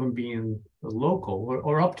 One of them being the local,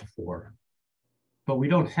 or up to 4, but we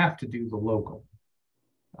don't have to do the local.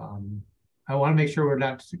 I want to make sure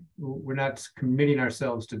we're not committing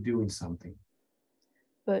ourselves to doing something.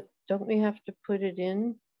 But don't we have to put it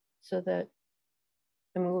in so that,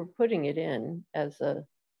 I mean, we're putting it in as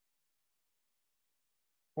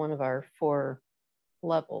one of our 4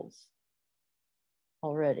 levels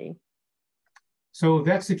already. So if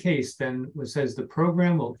that's the case, then it says the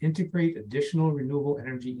program will integrate additional renewable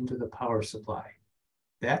energy into the power supply.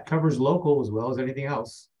 That covers local as well as anything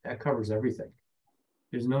else. That covers everything.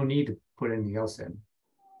 There's no need to put anything else in.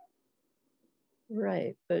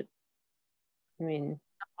 Right, but I mean,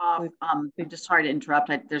 I'm just sorry to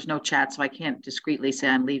interrupt. There's no chat, so I can't discreetly say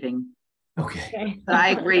I'm leaving. Okay. But I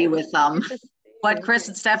agree with what Chris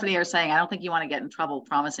and Stephanie are saying. I don't think you want to get in trouble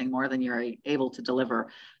promising more than you're able to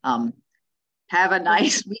deliver. Have a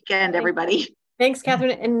nice weekend, everybody. Thanks,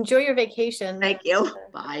 Catherine. Enjoy your vacation. Thank you.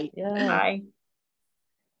 Bye. yeah.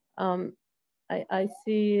 Bye. I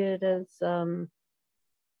see it as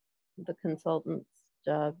the consultant's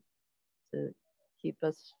job to keep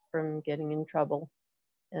us from getting in trouble,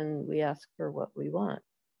 and we ask for what we want.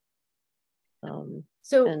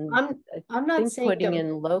 So and I'm not saying putting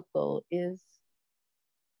in local is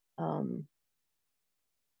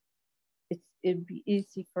it'd be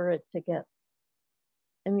easy for it to get.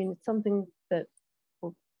 I mean, it's something that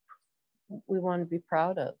we want to be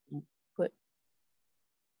proud of and put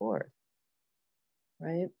forth,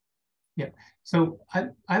 right? Yeah. So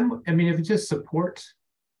I mean, if it's just support,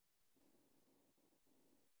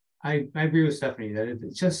 I agree with Stephanie that if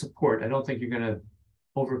it's just support, I don't think you're going to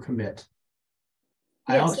overcommit.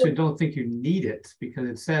 I also don't think you need it because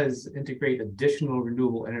it says integrate additional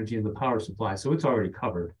renewable energy in the power supply, so it's already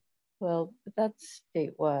covered. Well, but that's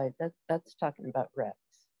statewide. That's talking about reps.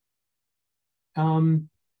 No,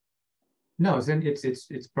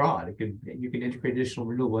 it's broad. You can integrate additional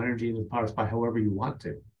renewable energy into the power supply however you want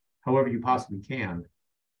to, however you possibly can.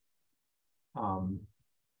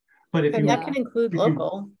 But if that can include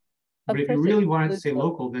local. But if you really wanted to say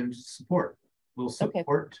local, then just support. We'll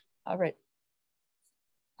support. Okay. All right.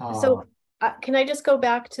 So can I just go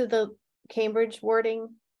back to the Cambridge wording?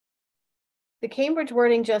 The Cambridge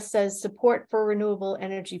wording just says support for renewable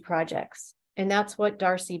energy projects. And that's what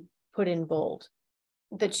Darcy put in bold,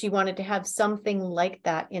 that she wanted to have something like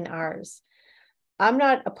that in ours. I'm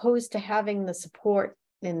not opposed to having the support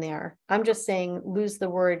in there. I'm just saying lose the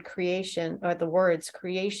word creation or the words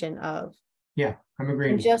creation of. Yeah, I'm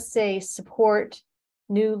agreeing. And just say support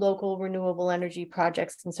new local renewable energy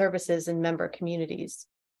projects and services in member communities.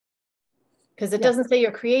 Because it doesn't say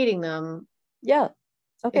you're creating them. Yeah.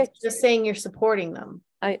 Okay. It's just saying you're supporting them.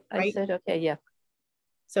 I said, okay, yeah.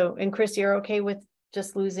 So, and Chris, you're okay with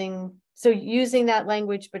just using that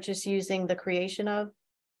language, but just using the creation of,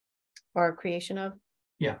 or creation of?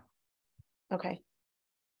 Yeah. Okay.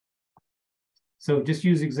 So just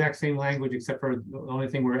use the exact same language, except for the only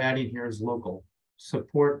thing we're adding here is local.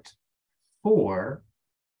 Support for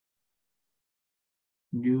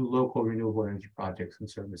new local renewable energy projects and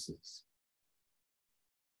services.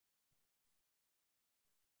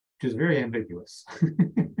 Which is very ambiguous.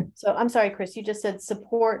 So I'm sorry, Chris, you just said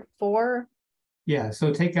support for? Yeah,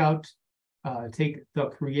 so take the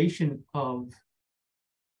creation of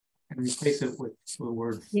and replace it with the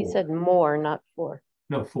word for. He said more, not for.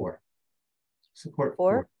 No, for. Support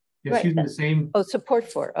for. Just right. Using the same. Oh,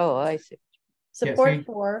 support for. Oh, I see. Support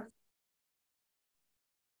for.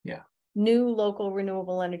 Yeah. New local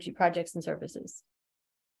renewable energy projects and services.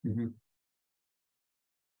 Mm-hmm.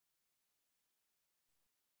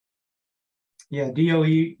 Yeah,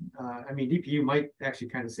 DOE, I mean, DPU might actually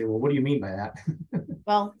kind of say, well, what do you mean by that?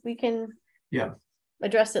 Well, we can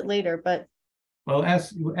address it later, but. Well,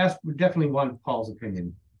 we definitely want Paul's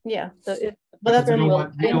opinion. Yeah. So it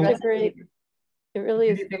really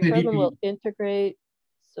is, the program will integrate,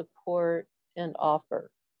 support, and offer.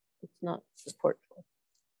 It's not supportful.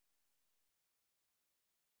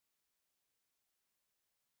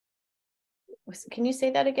 Can you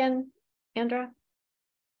say that again, Andra?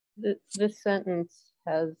 This sentence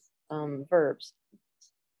has verbs.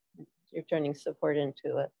 You're turning support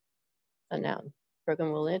into a noun.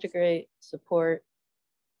 Program will integrate, support,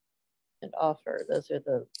 and offer. Those are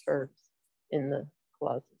the verbs in the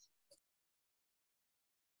clauses.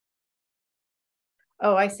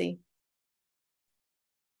 Oh, I see.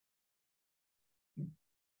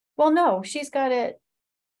 Well, no, she's got it.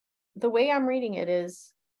 The way I'm reading it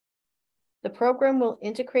is the program will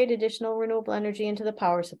integrate additional renewable energy into the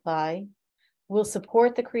power supply, will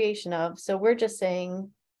support the creation of, so we're just saying,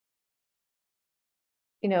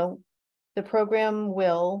 you know, the program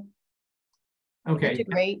will Okay,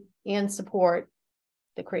 integrate and support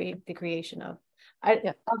the creation of.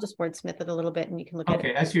 I'll just wordsmith it a little bit and you can look at okay,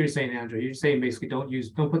 it. that's what you're saying, Andrew. You're saying basically don't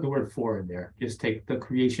put the word for in there. Just take the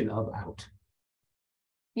creation of out.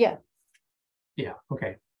 Yeah, Yeah,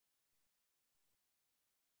 okay,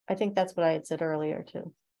 I think that's what I had said earlier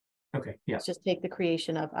too. okay, yeah. Let's just take the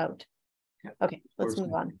creation of out. Yeah. Okay, let's move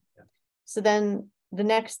Wordsmith, on. yeah. So then the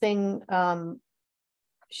next thing,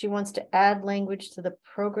 she wants to add language to the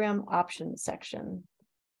program options section.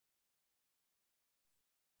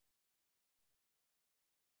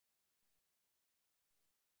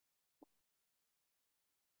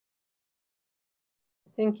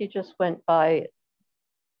 I think you just went by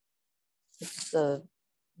the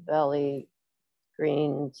Valley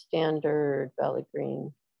Green standard, Valley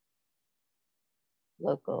Green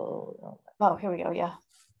local. Oh, here we go. Yeah,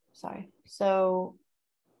 sorry. So,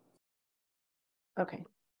 okay.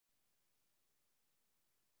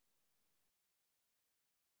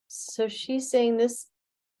 So she's saying this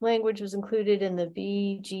language was included in the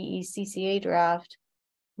VGECCA draft.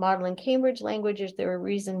 Modeling Cambridge languages, there were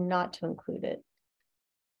reason not to include it.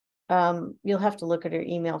 You'll have to look at her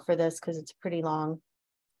email for this because it's pretty long.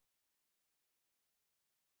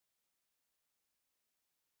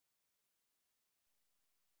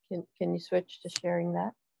 Can you switch to sharing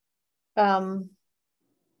that? I'm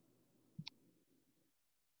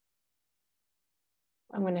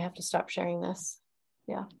going to have to stop sharing this.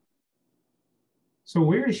 Yeah. So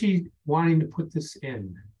where is she wanting to put this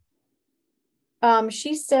in?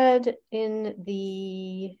 She said in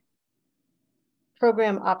the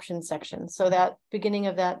program options section. So that beginning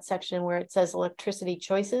of that section where it says electricity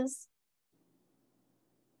choices.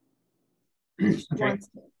 She Okay. wants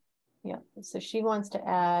to, yeah, so she wants to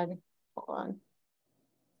add, hold on.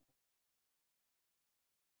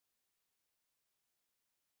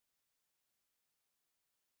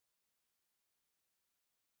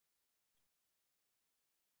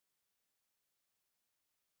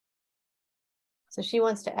 So she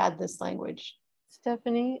wants to add this language.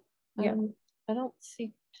 Stephanie, Yeah. I don't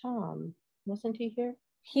see Tom. Wasn't he here?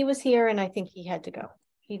 He was here and I think he had to go.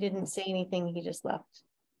 He didn't say anything, he just left.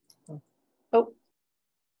 Oh. Oh,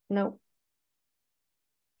 no.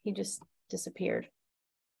 He just disappeared.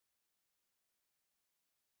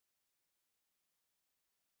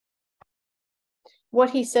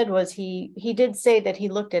 What he said was he did say that he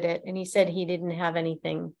looked at it and he said he didn't have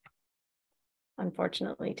anything,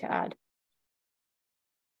 unfortunately, to add.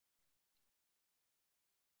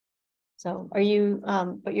 So are you,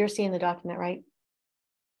 but you're seeing the document, right?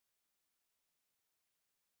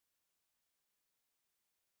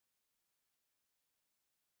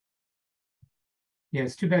 Yeah,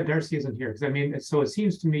 it's too bad Darcy isn't here, because I mean, so it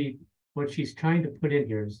seems to me what she's trying to put in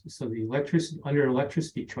here is, so the electricity, under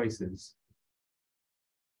electricity choices,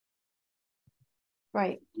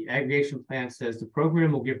 Right. the aggregation plan says the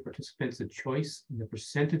program will give participants a choice in the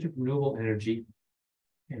percentage of renewable energy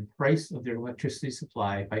and price of their electricity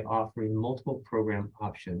supply by offering multiple program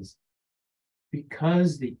options.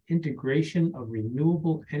 Because the integration of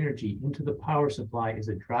renewable energy into the power supply is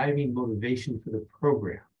a driving motivation for the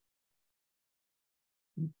program.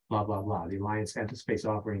 Blah, blah, blah. The Alliance Anti-Space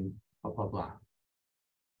offering, blah, blah, blah.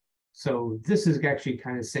 So this is actually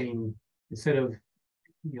kind of saying, instead of,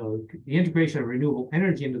 you know, the integration of renewable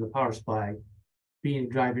energy into the power supply being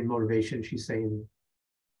driving motivation, she's saying,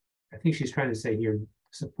 I think she's trying to say here,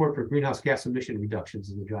 support for greenhouse gas emission reductions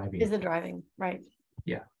is the driving. Is the driving, right?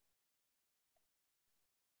 Yeah.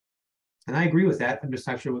 And I agree with that. I'm just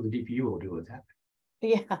not sure what the DPU will do with that.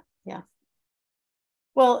 Yeah, yeah.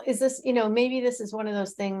 Well, is this, you know, maybe this is one of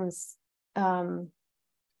those things.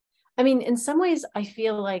 I mean, in some ways, I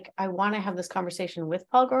feel like I want to have this conversation with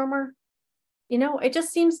Paul Gromer. You know, it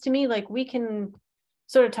just seems to me like we can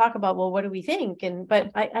sort of talk about, well, what do we think? And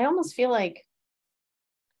but I almost feel like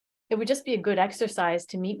it would just be a good exercise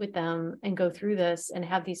to meet with them and go through this and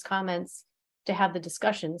have these comments to have the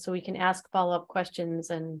discussion so we can ask follow-up questions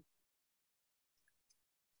and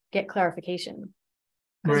get clarification.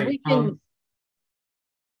 Because we can,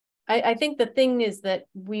 I think the thing is that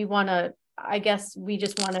we want to, I guess we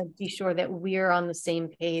just want to be sure that we're on the same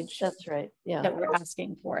page. That's right. Yeah. That we're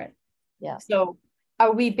asking for it. Yeah. So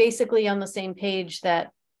are we basically on the same page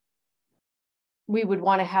that we would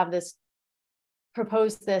want to have this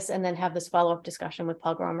propose this and then have this follow-up discussion with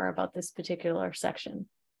Paul Gromer about this particular section?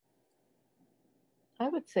 I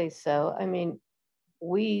would say so. I mean,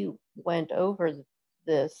 we went over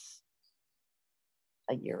this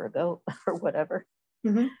a year ago or whatever,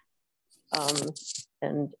 Mhm.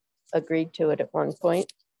 and agreed to it at one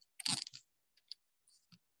point.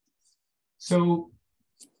 So,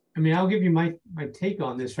 I mean, I'll give you my take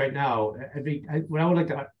on this right now. What I would like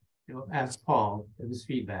to, ask Paul of his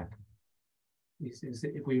feedback is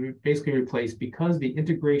if we basically replace because the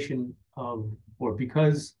integration of, or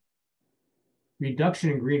because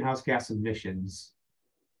reduction in greenhouse gas emissions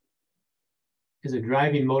is a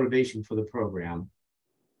driving motivation for the program.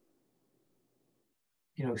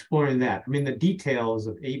 Exploring that. I mean, the details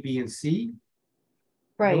of A, B, and C,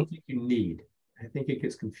 I don't think you need. I think it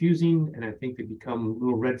gets confusing, and I think they become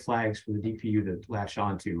little red flags for the DPU to latch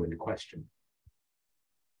onto and to question.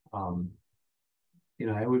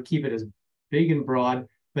 I would keep it as big and broad,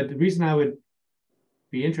 but the reason I would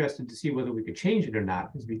be interested to see whether we could change it or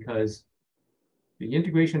not is because the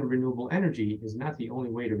integration of renewable energy is not the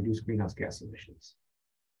only way to reduce greenhouse gas emissions.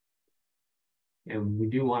 And we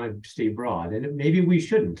do want to stay broad, and maybe we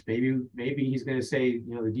shouldn't. Maybe he's going to say,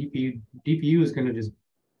 the DPU is going to just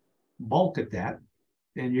bulk at that,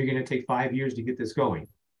 and you're going to take 5 years to get this going.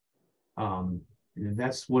 And if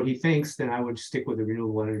that's what he thinks, then I would stick with the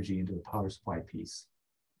renewable energy into the power supply piece.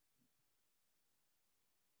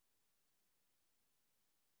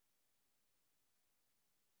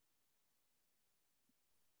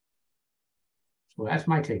 So that's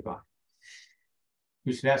my take on it.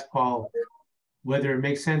 We should ask Paul whether it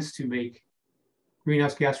makes sense to make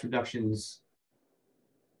greenhouse gas reductions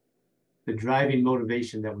the driving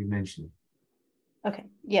motivation that we mentioned. Okay,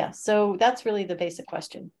 yeah, so that's really the basic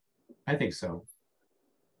question. I think so.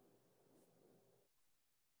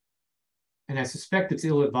 And I suspect it's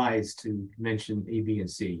ill-advised to mention A, B, and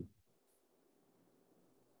C.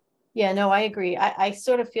 Yeah, no, I agree. I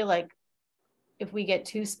sort of feel like if we get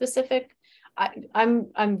too specific,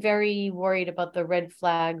 I'm very worried about the red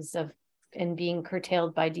flags of and being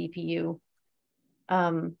curtailed by DPU.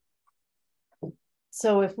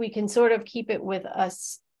 So if we can sort of keep it with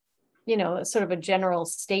us, sort of a general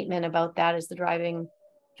statement about that as the driving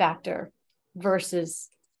factor versus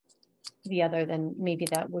the other, then maybe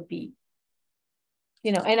that would be,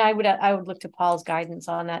 and I would look to Paul's guidance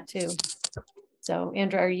on that too. So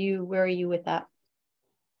Andrew, where are you with that?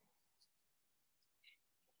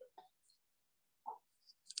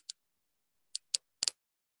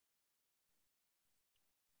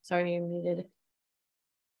 Sorry, you're muted.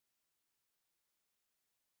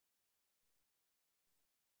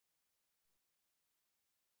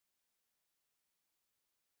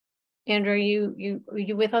 Andrew, are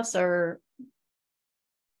you with us, or?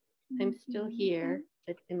 I'm still here,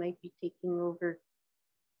 but I might be taking over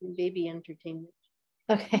baby entertainment.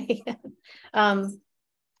 Okay.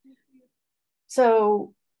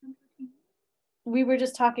 So we were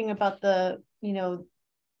just talking about the,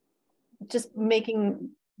 just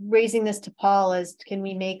raising this to Paul as, can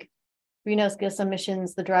we make greenhouse gas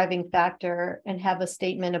emissions the driving factor and have a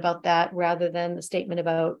statement about that rather than the statement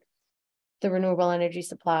about the renewable energy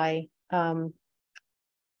supply,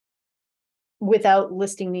 without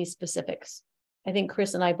listing these specifics. I think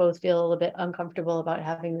Chris and I both feel a little bit uncomfortable about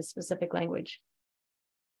having the specific language.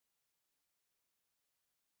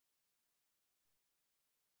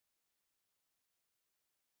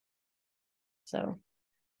 So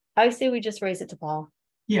I say we just raise it to Paul.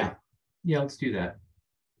 Yeah, let's do that.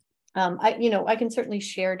 I can certainly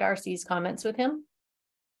share Darcy's comments with him.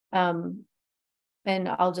 And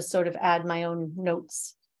I'll just sort of add my own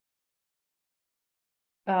notes.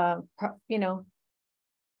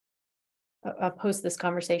 Post this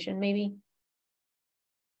conversation, maybe.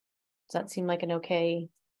 Does that seem like an okay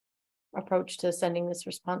approach to sending this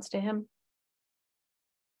response to him?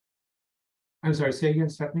 I'm sorry, say again,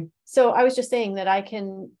 Stephanie. So I was just saying that I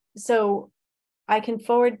can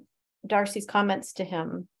forward Darcy's comments to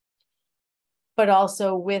him, but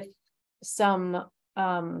also with some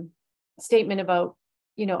statement about,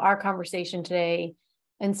 our conversation today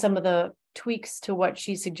and some of the tweaks to what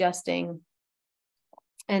she's suggesting.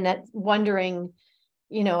 And that wondering,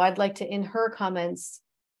 I'd like to, in her comments,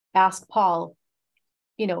 ask Paul,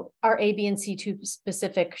 are A, B, and C too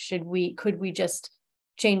specific? Could we just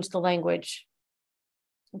change the language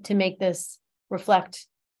to make this reflect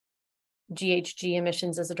GHG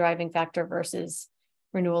emissions as a driving factor versus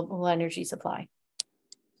renewable energy supply?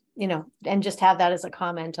 And just have that as a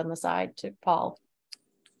comment on the side to Paul.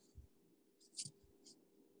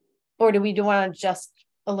 Or do we want to just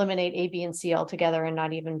eliminate A, B, and C altogether and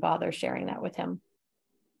not even bother sharing that with him?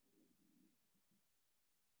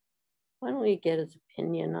 Why don't we get his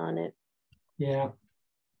opinion on it? Yeah,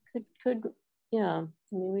 Yeah, I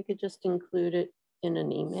mean, we could just include it in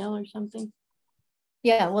an email or something.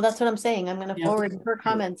 Yeah, well, that's what I'm saying. I'm gonna Yeah. forward her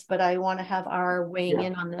comments, but I want to have our weighing Yeah.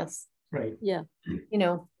 in on this, right. Yeah, you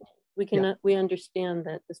know. we can, we understand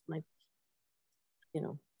that this might, you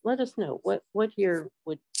know, let us know what here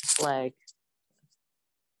would flag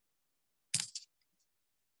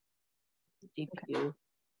DPU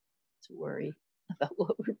to worry about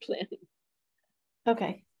what we're planning.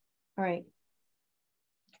 Okay, all right.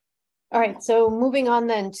 All right, so moving on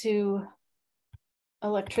then to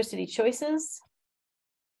electricity choices.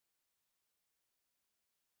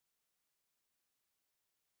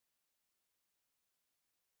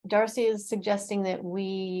 Darcy is suggesting that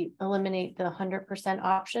we eliminate the 100%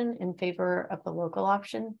 option in favor of the local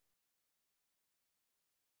option.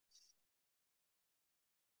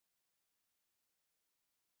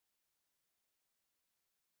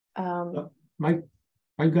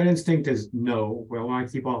 My gut instinct is no. We want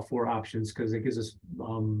to keep all 4 options because it gives us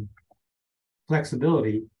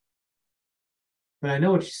flexibility. But I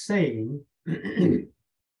know what she's saying.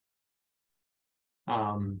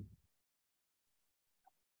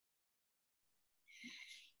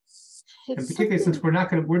 And particularly since we're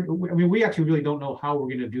not going to, I mean, we actually really don't know how we're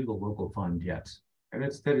going to do the local fund yet. And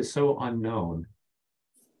that is so unknown.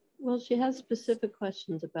 Well, she has specific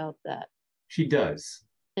questions about that. She does.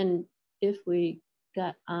 And if we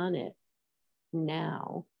got on it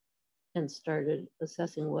now and started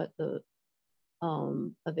assessing what the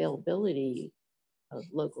availability of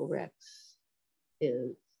local recs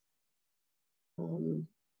is,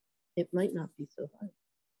 it might not be so hard.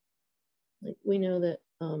 Like, we know that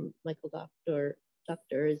Michael Doctor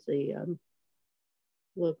is a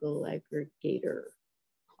local aggregator,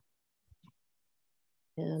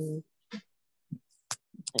 and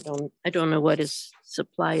I don't know what his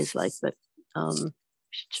supply is like, but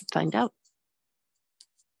should find out.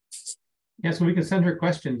 Yeah, so we can send her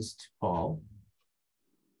questions to Paul.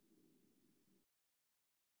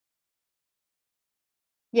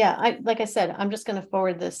 Yeah, like I said, I'm just going to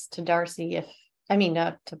forward this to Darcy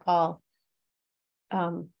to Paul.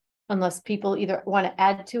 Unless people either want to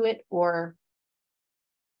add to it or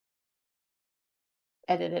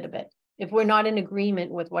edit it a bit. If we're not in agreement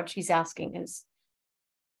with what she's asking is,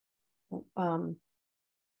 I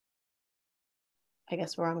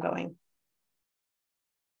guess where I'm going.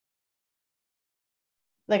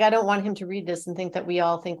 Like, I don't want him to read this and think that we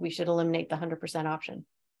all think we should eliminate the 100% option.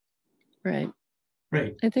 Right.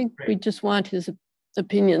 Right. I think we just want his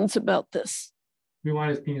opinions about this. We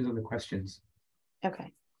want his opinions on the questions.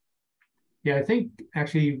 Okay. Yeah, I think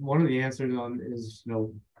actually one of the answers on is,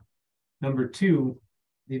 number 2,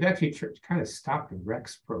 they've actually kind of stopped the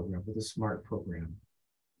REX program with a SMART program.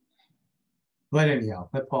 But anyhow,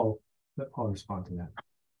 let Paul respond to that.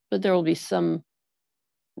 But there will be some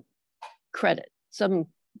credit, some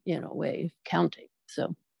way of counting.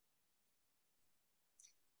 So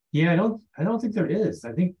yeah, I don't think there is.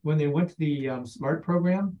 I think when they went to the SMART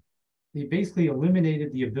program, they basically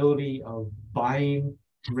eliminated the ability of buying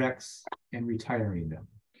RECs and retiring them.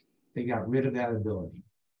 They got rid of that ability.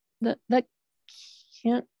 That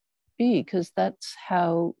can't be, because that's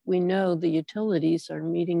how we know the utilities are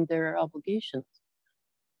meeting their obligations.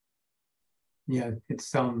 Yeah,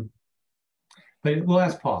 it's but we'll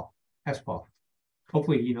ask Paul. Ask Paul.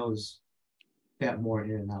 Hopefully he knows that more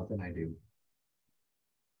in and out than I do.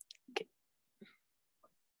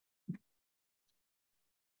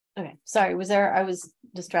 Okay, sorry, I was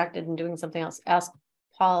distracted and doing something else. Ask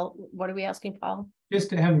Paul, what are we asking Paul? Just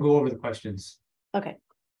to have him go over the questions. Okay.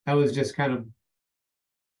 I was just kind of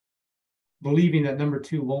believing that number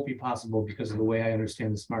 2 won't be possible because of the way I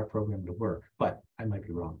understand the SMART program to work, but I might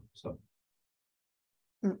be wrong, so.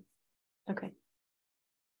 Okay.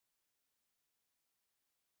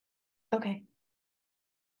 Okay.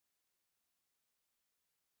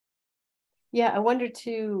 Yeah, I wonder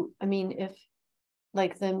too, I mean, if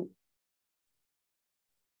like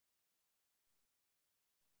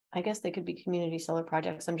I guess they could be community solar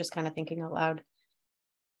projects. I'm just kind of thinking out loud.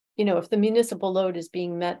 If the municipal load is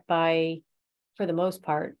being met for the most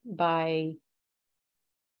part, and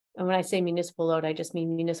when I say municipal load, I just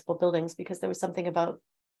mean municipal buildings, because there was something about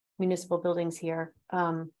municipal buildings here.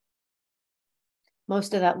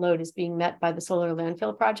 Most of that load is being met by the solar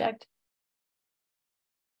landfill project.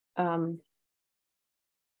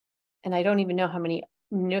 And I don't even know how many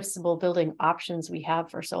municipal building options we have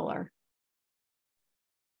for solar.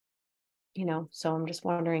 So I'm just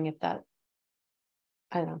wondering if that,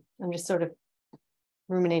 I don't know, I'm just sort of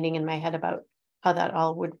ruminating in my head about how that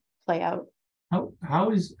all would play out. How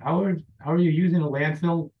are you using a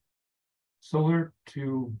landfill solar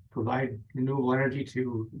to provide renewable energy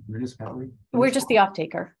to municipality? We're just the off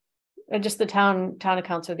taker. Just the town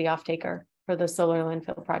accounts are the off taker for the solar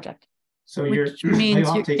landfill project. So Which you're means by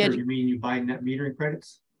you're off taker, getting- you mean you buy net metering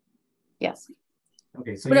credits? Yes.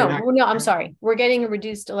 Okay, so No, you're not. no, I'm sorry. We're getting a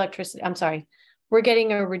reduced electricity. I'm sorry. We're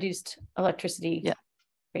getting a reduced electricity Yeah.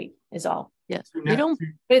 rate is all. Yes, You're you not- don't,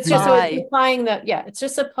 But it's just so Buy. it's applying the, yeah, it's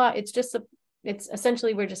just apply, it's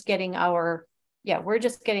essentially we're just getting our, we're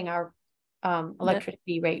just getting our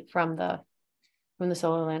electricity rate from the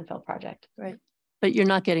solar landfill project. but you're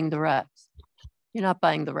not getting the RECs. You're not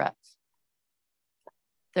buying the RECs.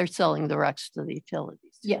 They're selling the RECs to the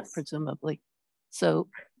utilities. Yes. Presumably. So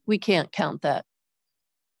we can't count that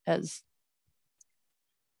as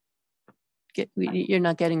you're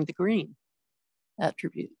not getting the green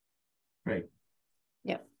attribute. Right.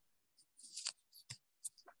 Yep.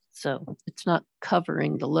 So it's not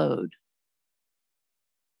covering the load.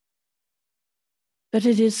 But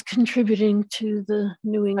it is contributing to the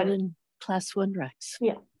New England Class 1 RECs.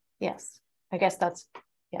 Yes. I guess that's,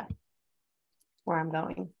 where I'm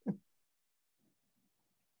going.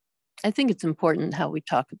 I think it's important how we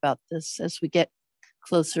talk about this as we get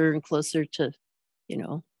closer and closer to,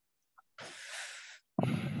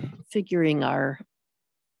 figuring our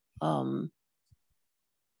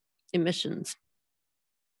emissions.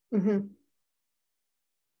 Mm-hmm.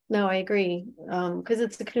 No, I agree. Because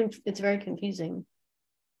it's very confusing.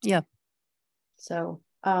 Yeah. So,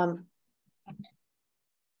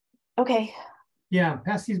 okay. Yeah,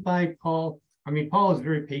 pass these by Paul. I mean, Paul is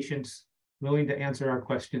very patient, willing to answer our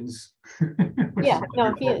questions. which Yeah, is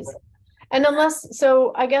no, he wonderful. is. And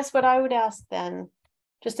so I guess what I would ask then,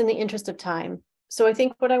 just in the interest of time. So I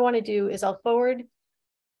think what I want to do is I'll forward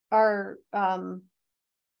our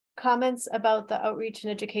comments about the outreach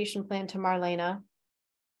and education plan to Marlena.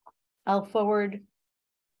 I'll forward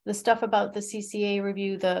the stuff about the CCA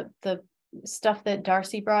review, the stuff that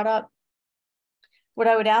Darcy brought up. What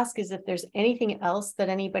I would ask is if there's anything else that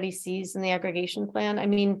anybody sees in the aggregation plan. I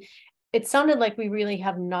mean, it sounded like we really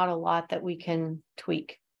have not a lot that we can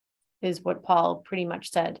tweak, is what Paul pretty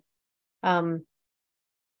much said.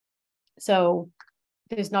 So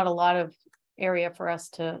there's not a lot of area for us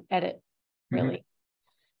to edit, really.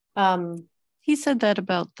 He said that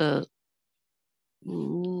about the,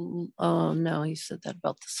 oh no, he said that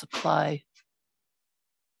about the supply.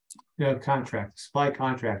 The contract, supply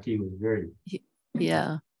contract, he was very,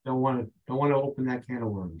 Yeah, don't want to open that can of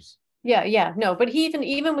worms. Yeah, no, but he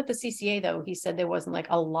even with the CCA though, he said there wasn't like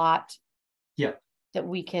a lot. Yeah. That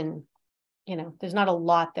we can, there's not a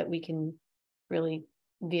lot that we can really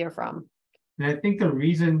veer from. And I think the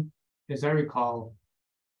reason, as I recall,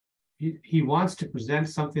 he wants to present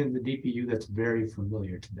something in the DPU that's very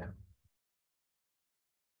familiar to them.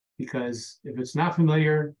 Because if it's not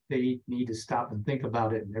familiar, they need to stop and think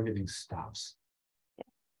about it and everything stops.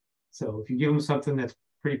 So if you give them something that's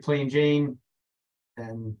pretty plain Jane,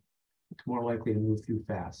 then it's more likely to move through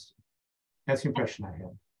fast. That's the impression I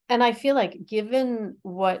have. And I feel like given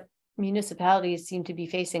what municipalities seem to be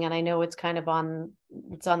facing, and I know it's kind of on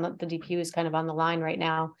the DPU is kind of on the line right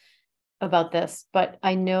now about this, but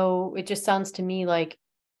I know it just sounds to me like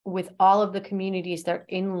with all of the communities that are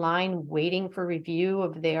in line waiting for review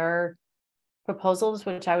of their proposals,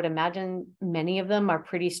 which I would imagine many of them are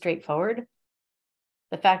pretty straightforward.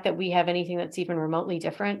 The fact that we have anything that's even remotely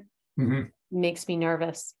different makes me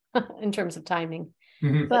nervous in terms of timing.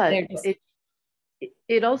 but they're just-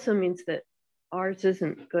 it also means that ours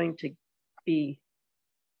isn't going to be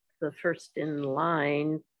the first in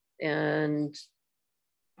line, and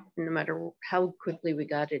no matter how quickly we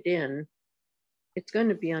got it in, it's going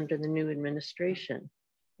to be under the new administration.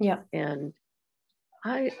 Yeah. And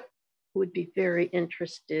I would be very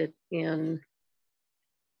interested in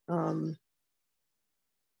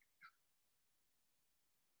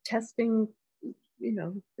testing,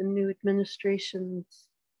 the new administration's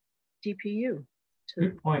DPU.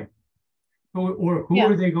 Good point. Or who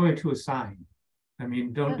are they going to assign? I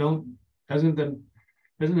mean, doesn't the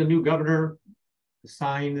new governor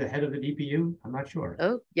assign the head of the DPU? I'm not sure.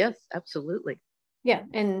 Oh, yes, absolutely. Yeah,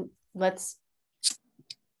 and let's.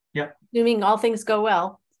 Yeah. Assuming all things go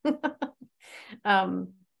well,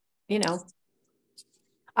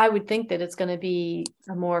 I would think that it's going to be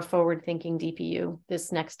a more forward-thinking DPU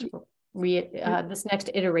this next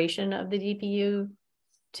iteration of the DPU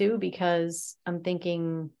too, because I'm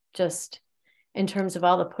thinking just in terms of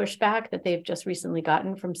all the pushback that they've just recently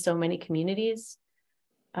gotten from so many communities.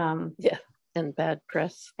 And bad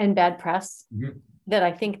press. That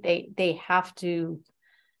I think they have to,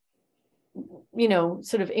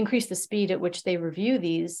 sort of increase the speed at which they review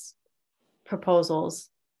these proposals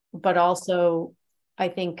but also I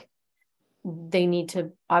think they need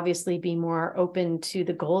to obviously be more open to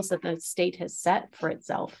the goals that the state has set for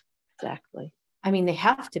itself. Exactly. I mean, they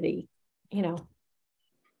have to be,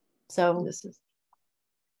 so, This is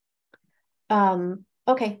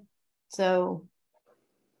okay. So,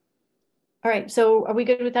 all right. So are we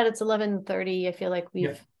good with that? It's 11:30. I feel like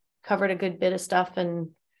we've covered a good bit of stuff, and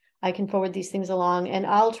I can forward these things along, and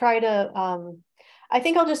I'll try to, I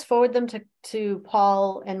think I'll just forward them to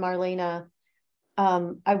Paul and Marlena.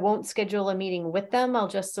 I won't schedule a meeting with them. I'll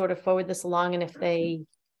just sort of forward this along. And if they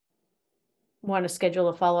want to schedule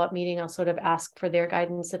a follow-up meeting, I'll sort of ask for their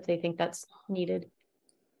guidance if they think that's needed.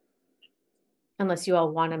 Unless you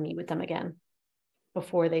all want to meet with them again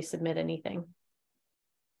before they submit anything.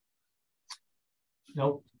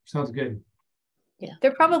 Nope, sounds good. Yeah,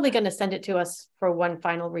 they're probably going to send it to us for one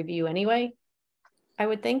final review anyway, I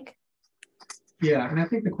would think. Yeah, and I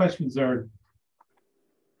think the questions are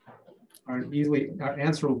easily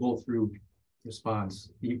answerable through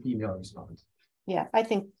response, email response. Yeah, I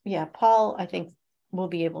think, Paul, I think will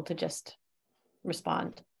be able to just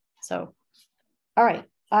respond. So, all right,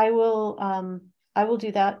 I will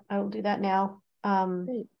do that. I will do that now.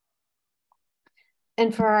 And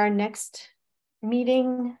for our next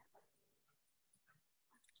meeting,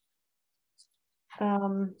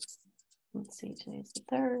 let's see, today's the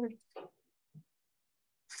 3rd.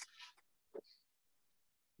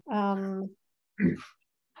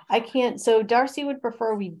 I can't, so Darcy would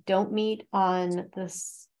prefer we don't meet on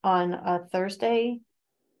a Thursday.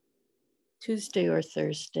 Tuesday or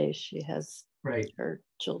Thursday. She has Right. her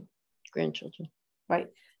grandchildren. Right.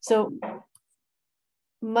 So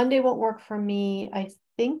Monday won't work for me, I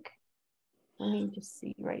think. Let me just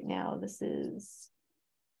see right now. This is.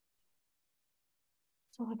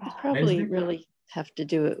 You probably Wednesday? really have to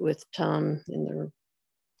do it with Tom in the.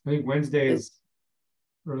 I think Wednesday is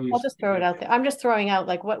early. I'll just throw it out there. I'm just throwing out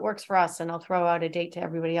like what works for us, and I'll throw out a date to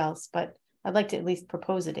everybody else, but I'd like to at least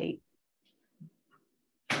propose a date.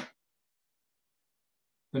 The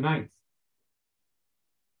 9th.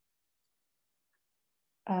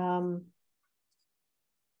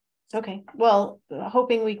 Okay, well,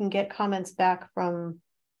 hoping we can get comments back from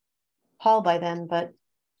Paul by then, but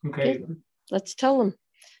Okay. Okay. Let's tell them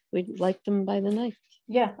we'd like them by the 9th.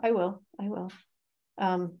 yeah, I will.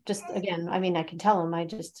 Just again, I mean, I can tell him, I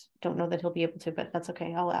just don't know that he'll be able to, but that's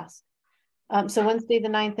okay, I'll ask. So Wednesday the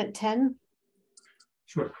 9th at 10.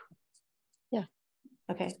 Sure.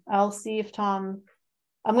 Okay, I'll see if Tom,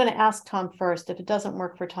 I'm going to ask Tom first. If it doesn't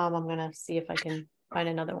work for Tom, I'm going to see if I can find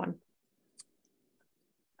another one.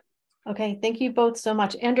 Okay, thank you both so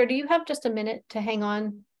much. Andrew, do you have just a minute to hang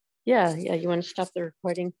on? Yeah. You want to stop the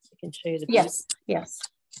recording? I can show you the. Yes.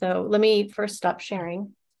 So let me first stop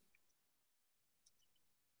sharing.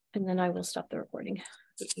 And then I will stop the recording.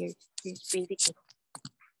 Here's baby.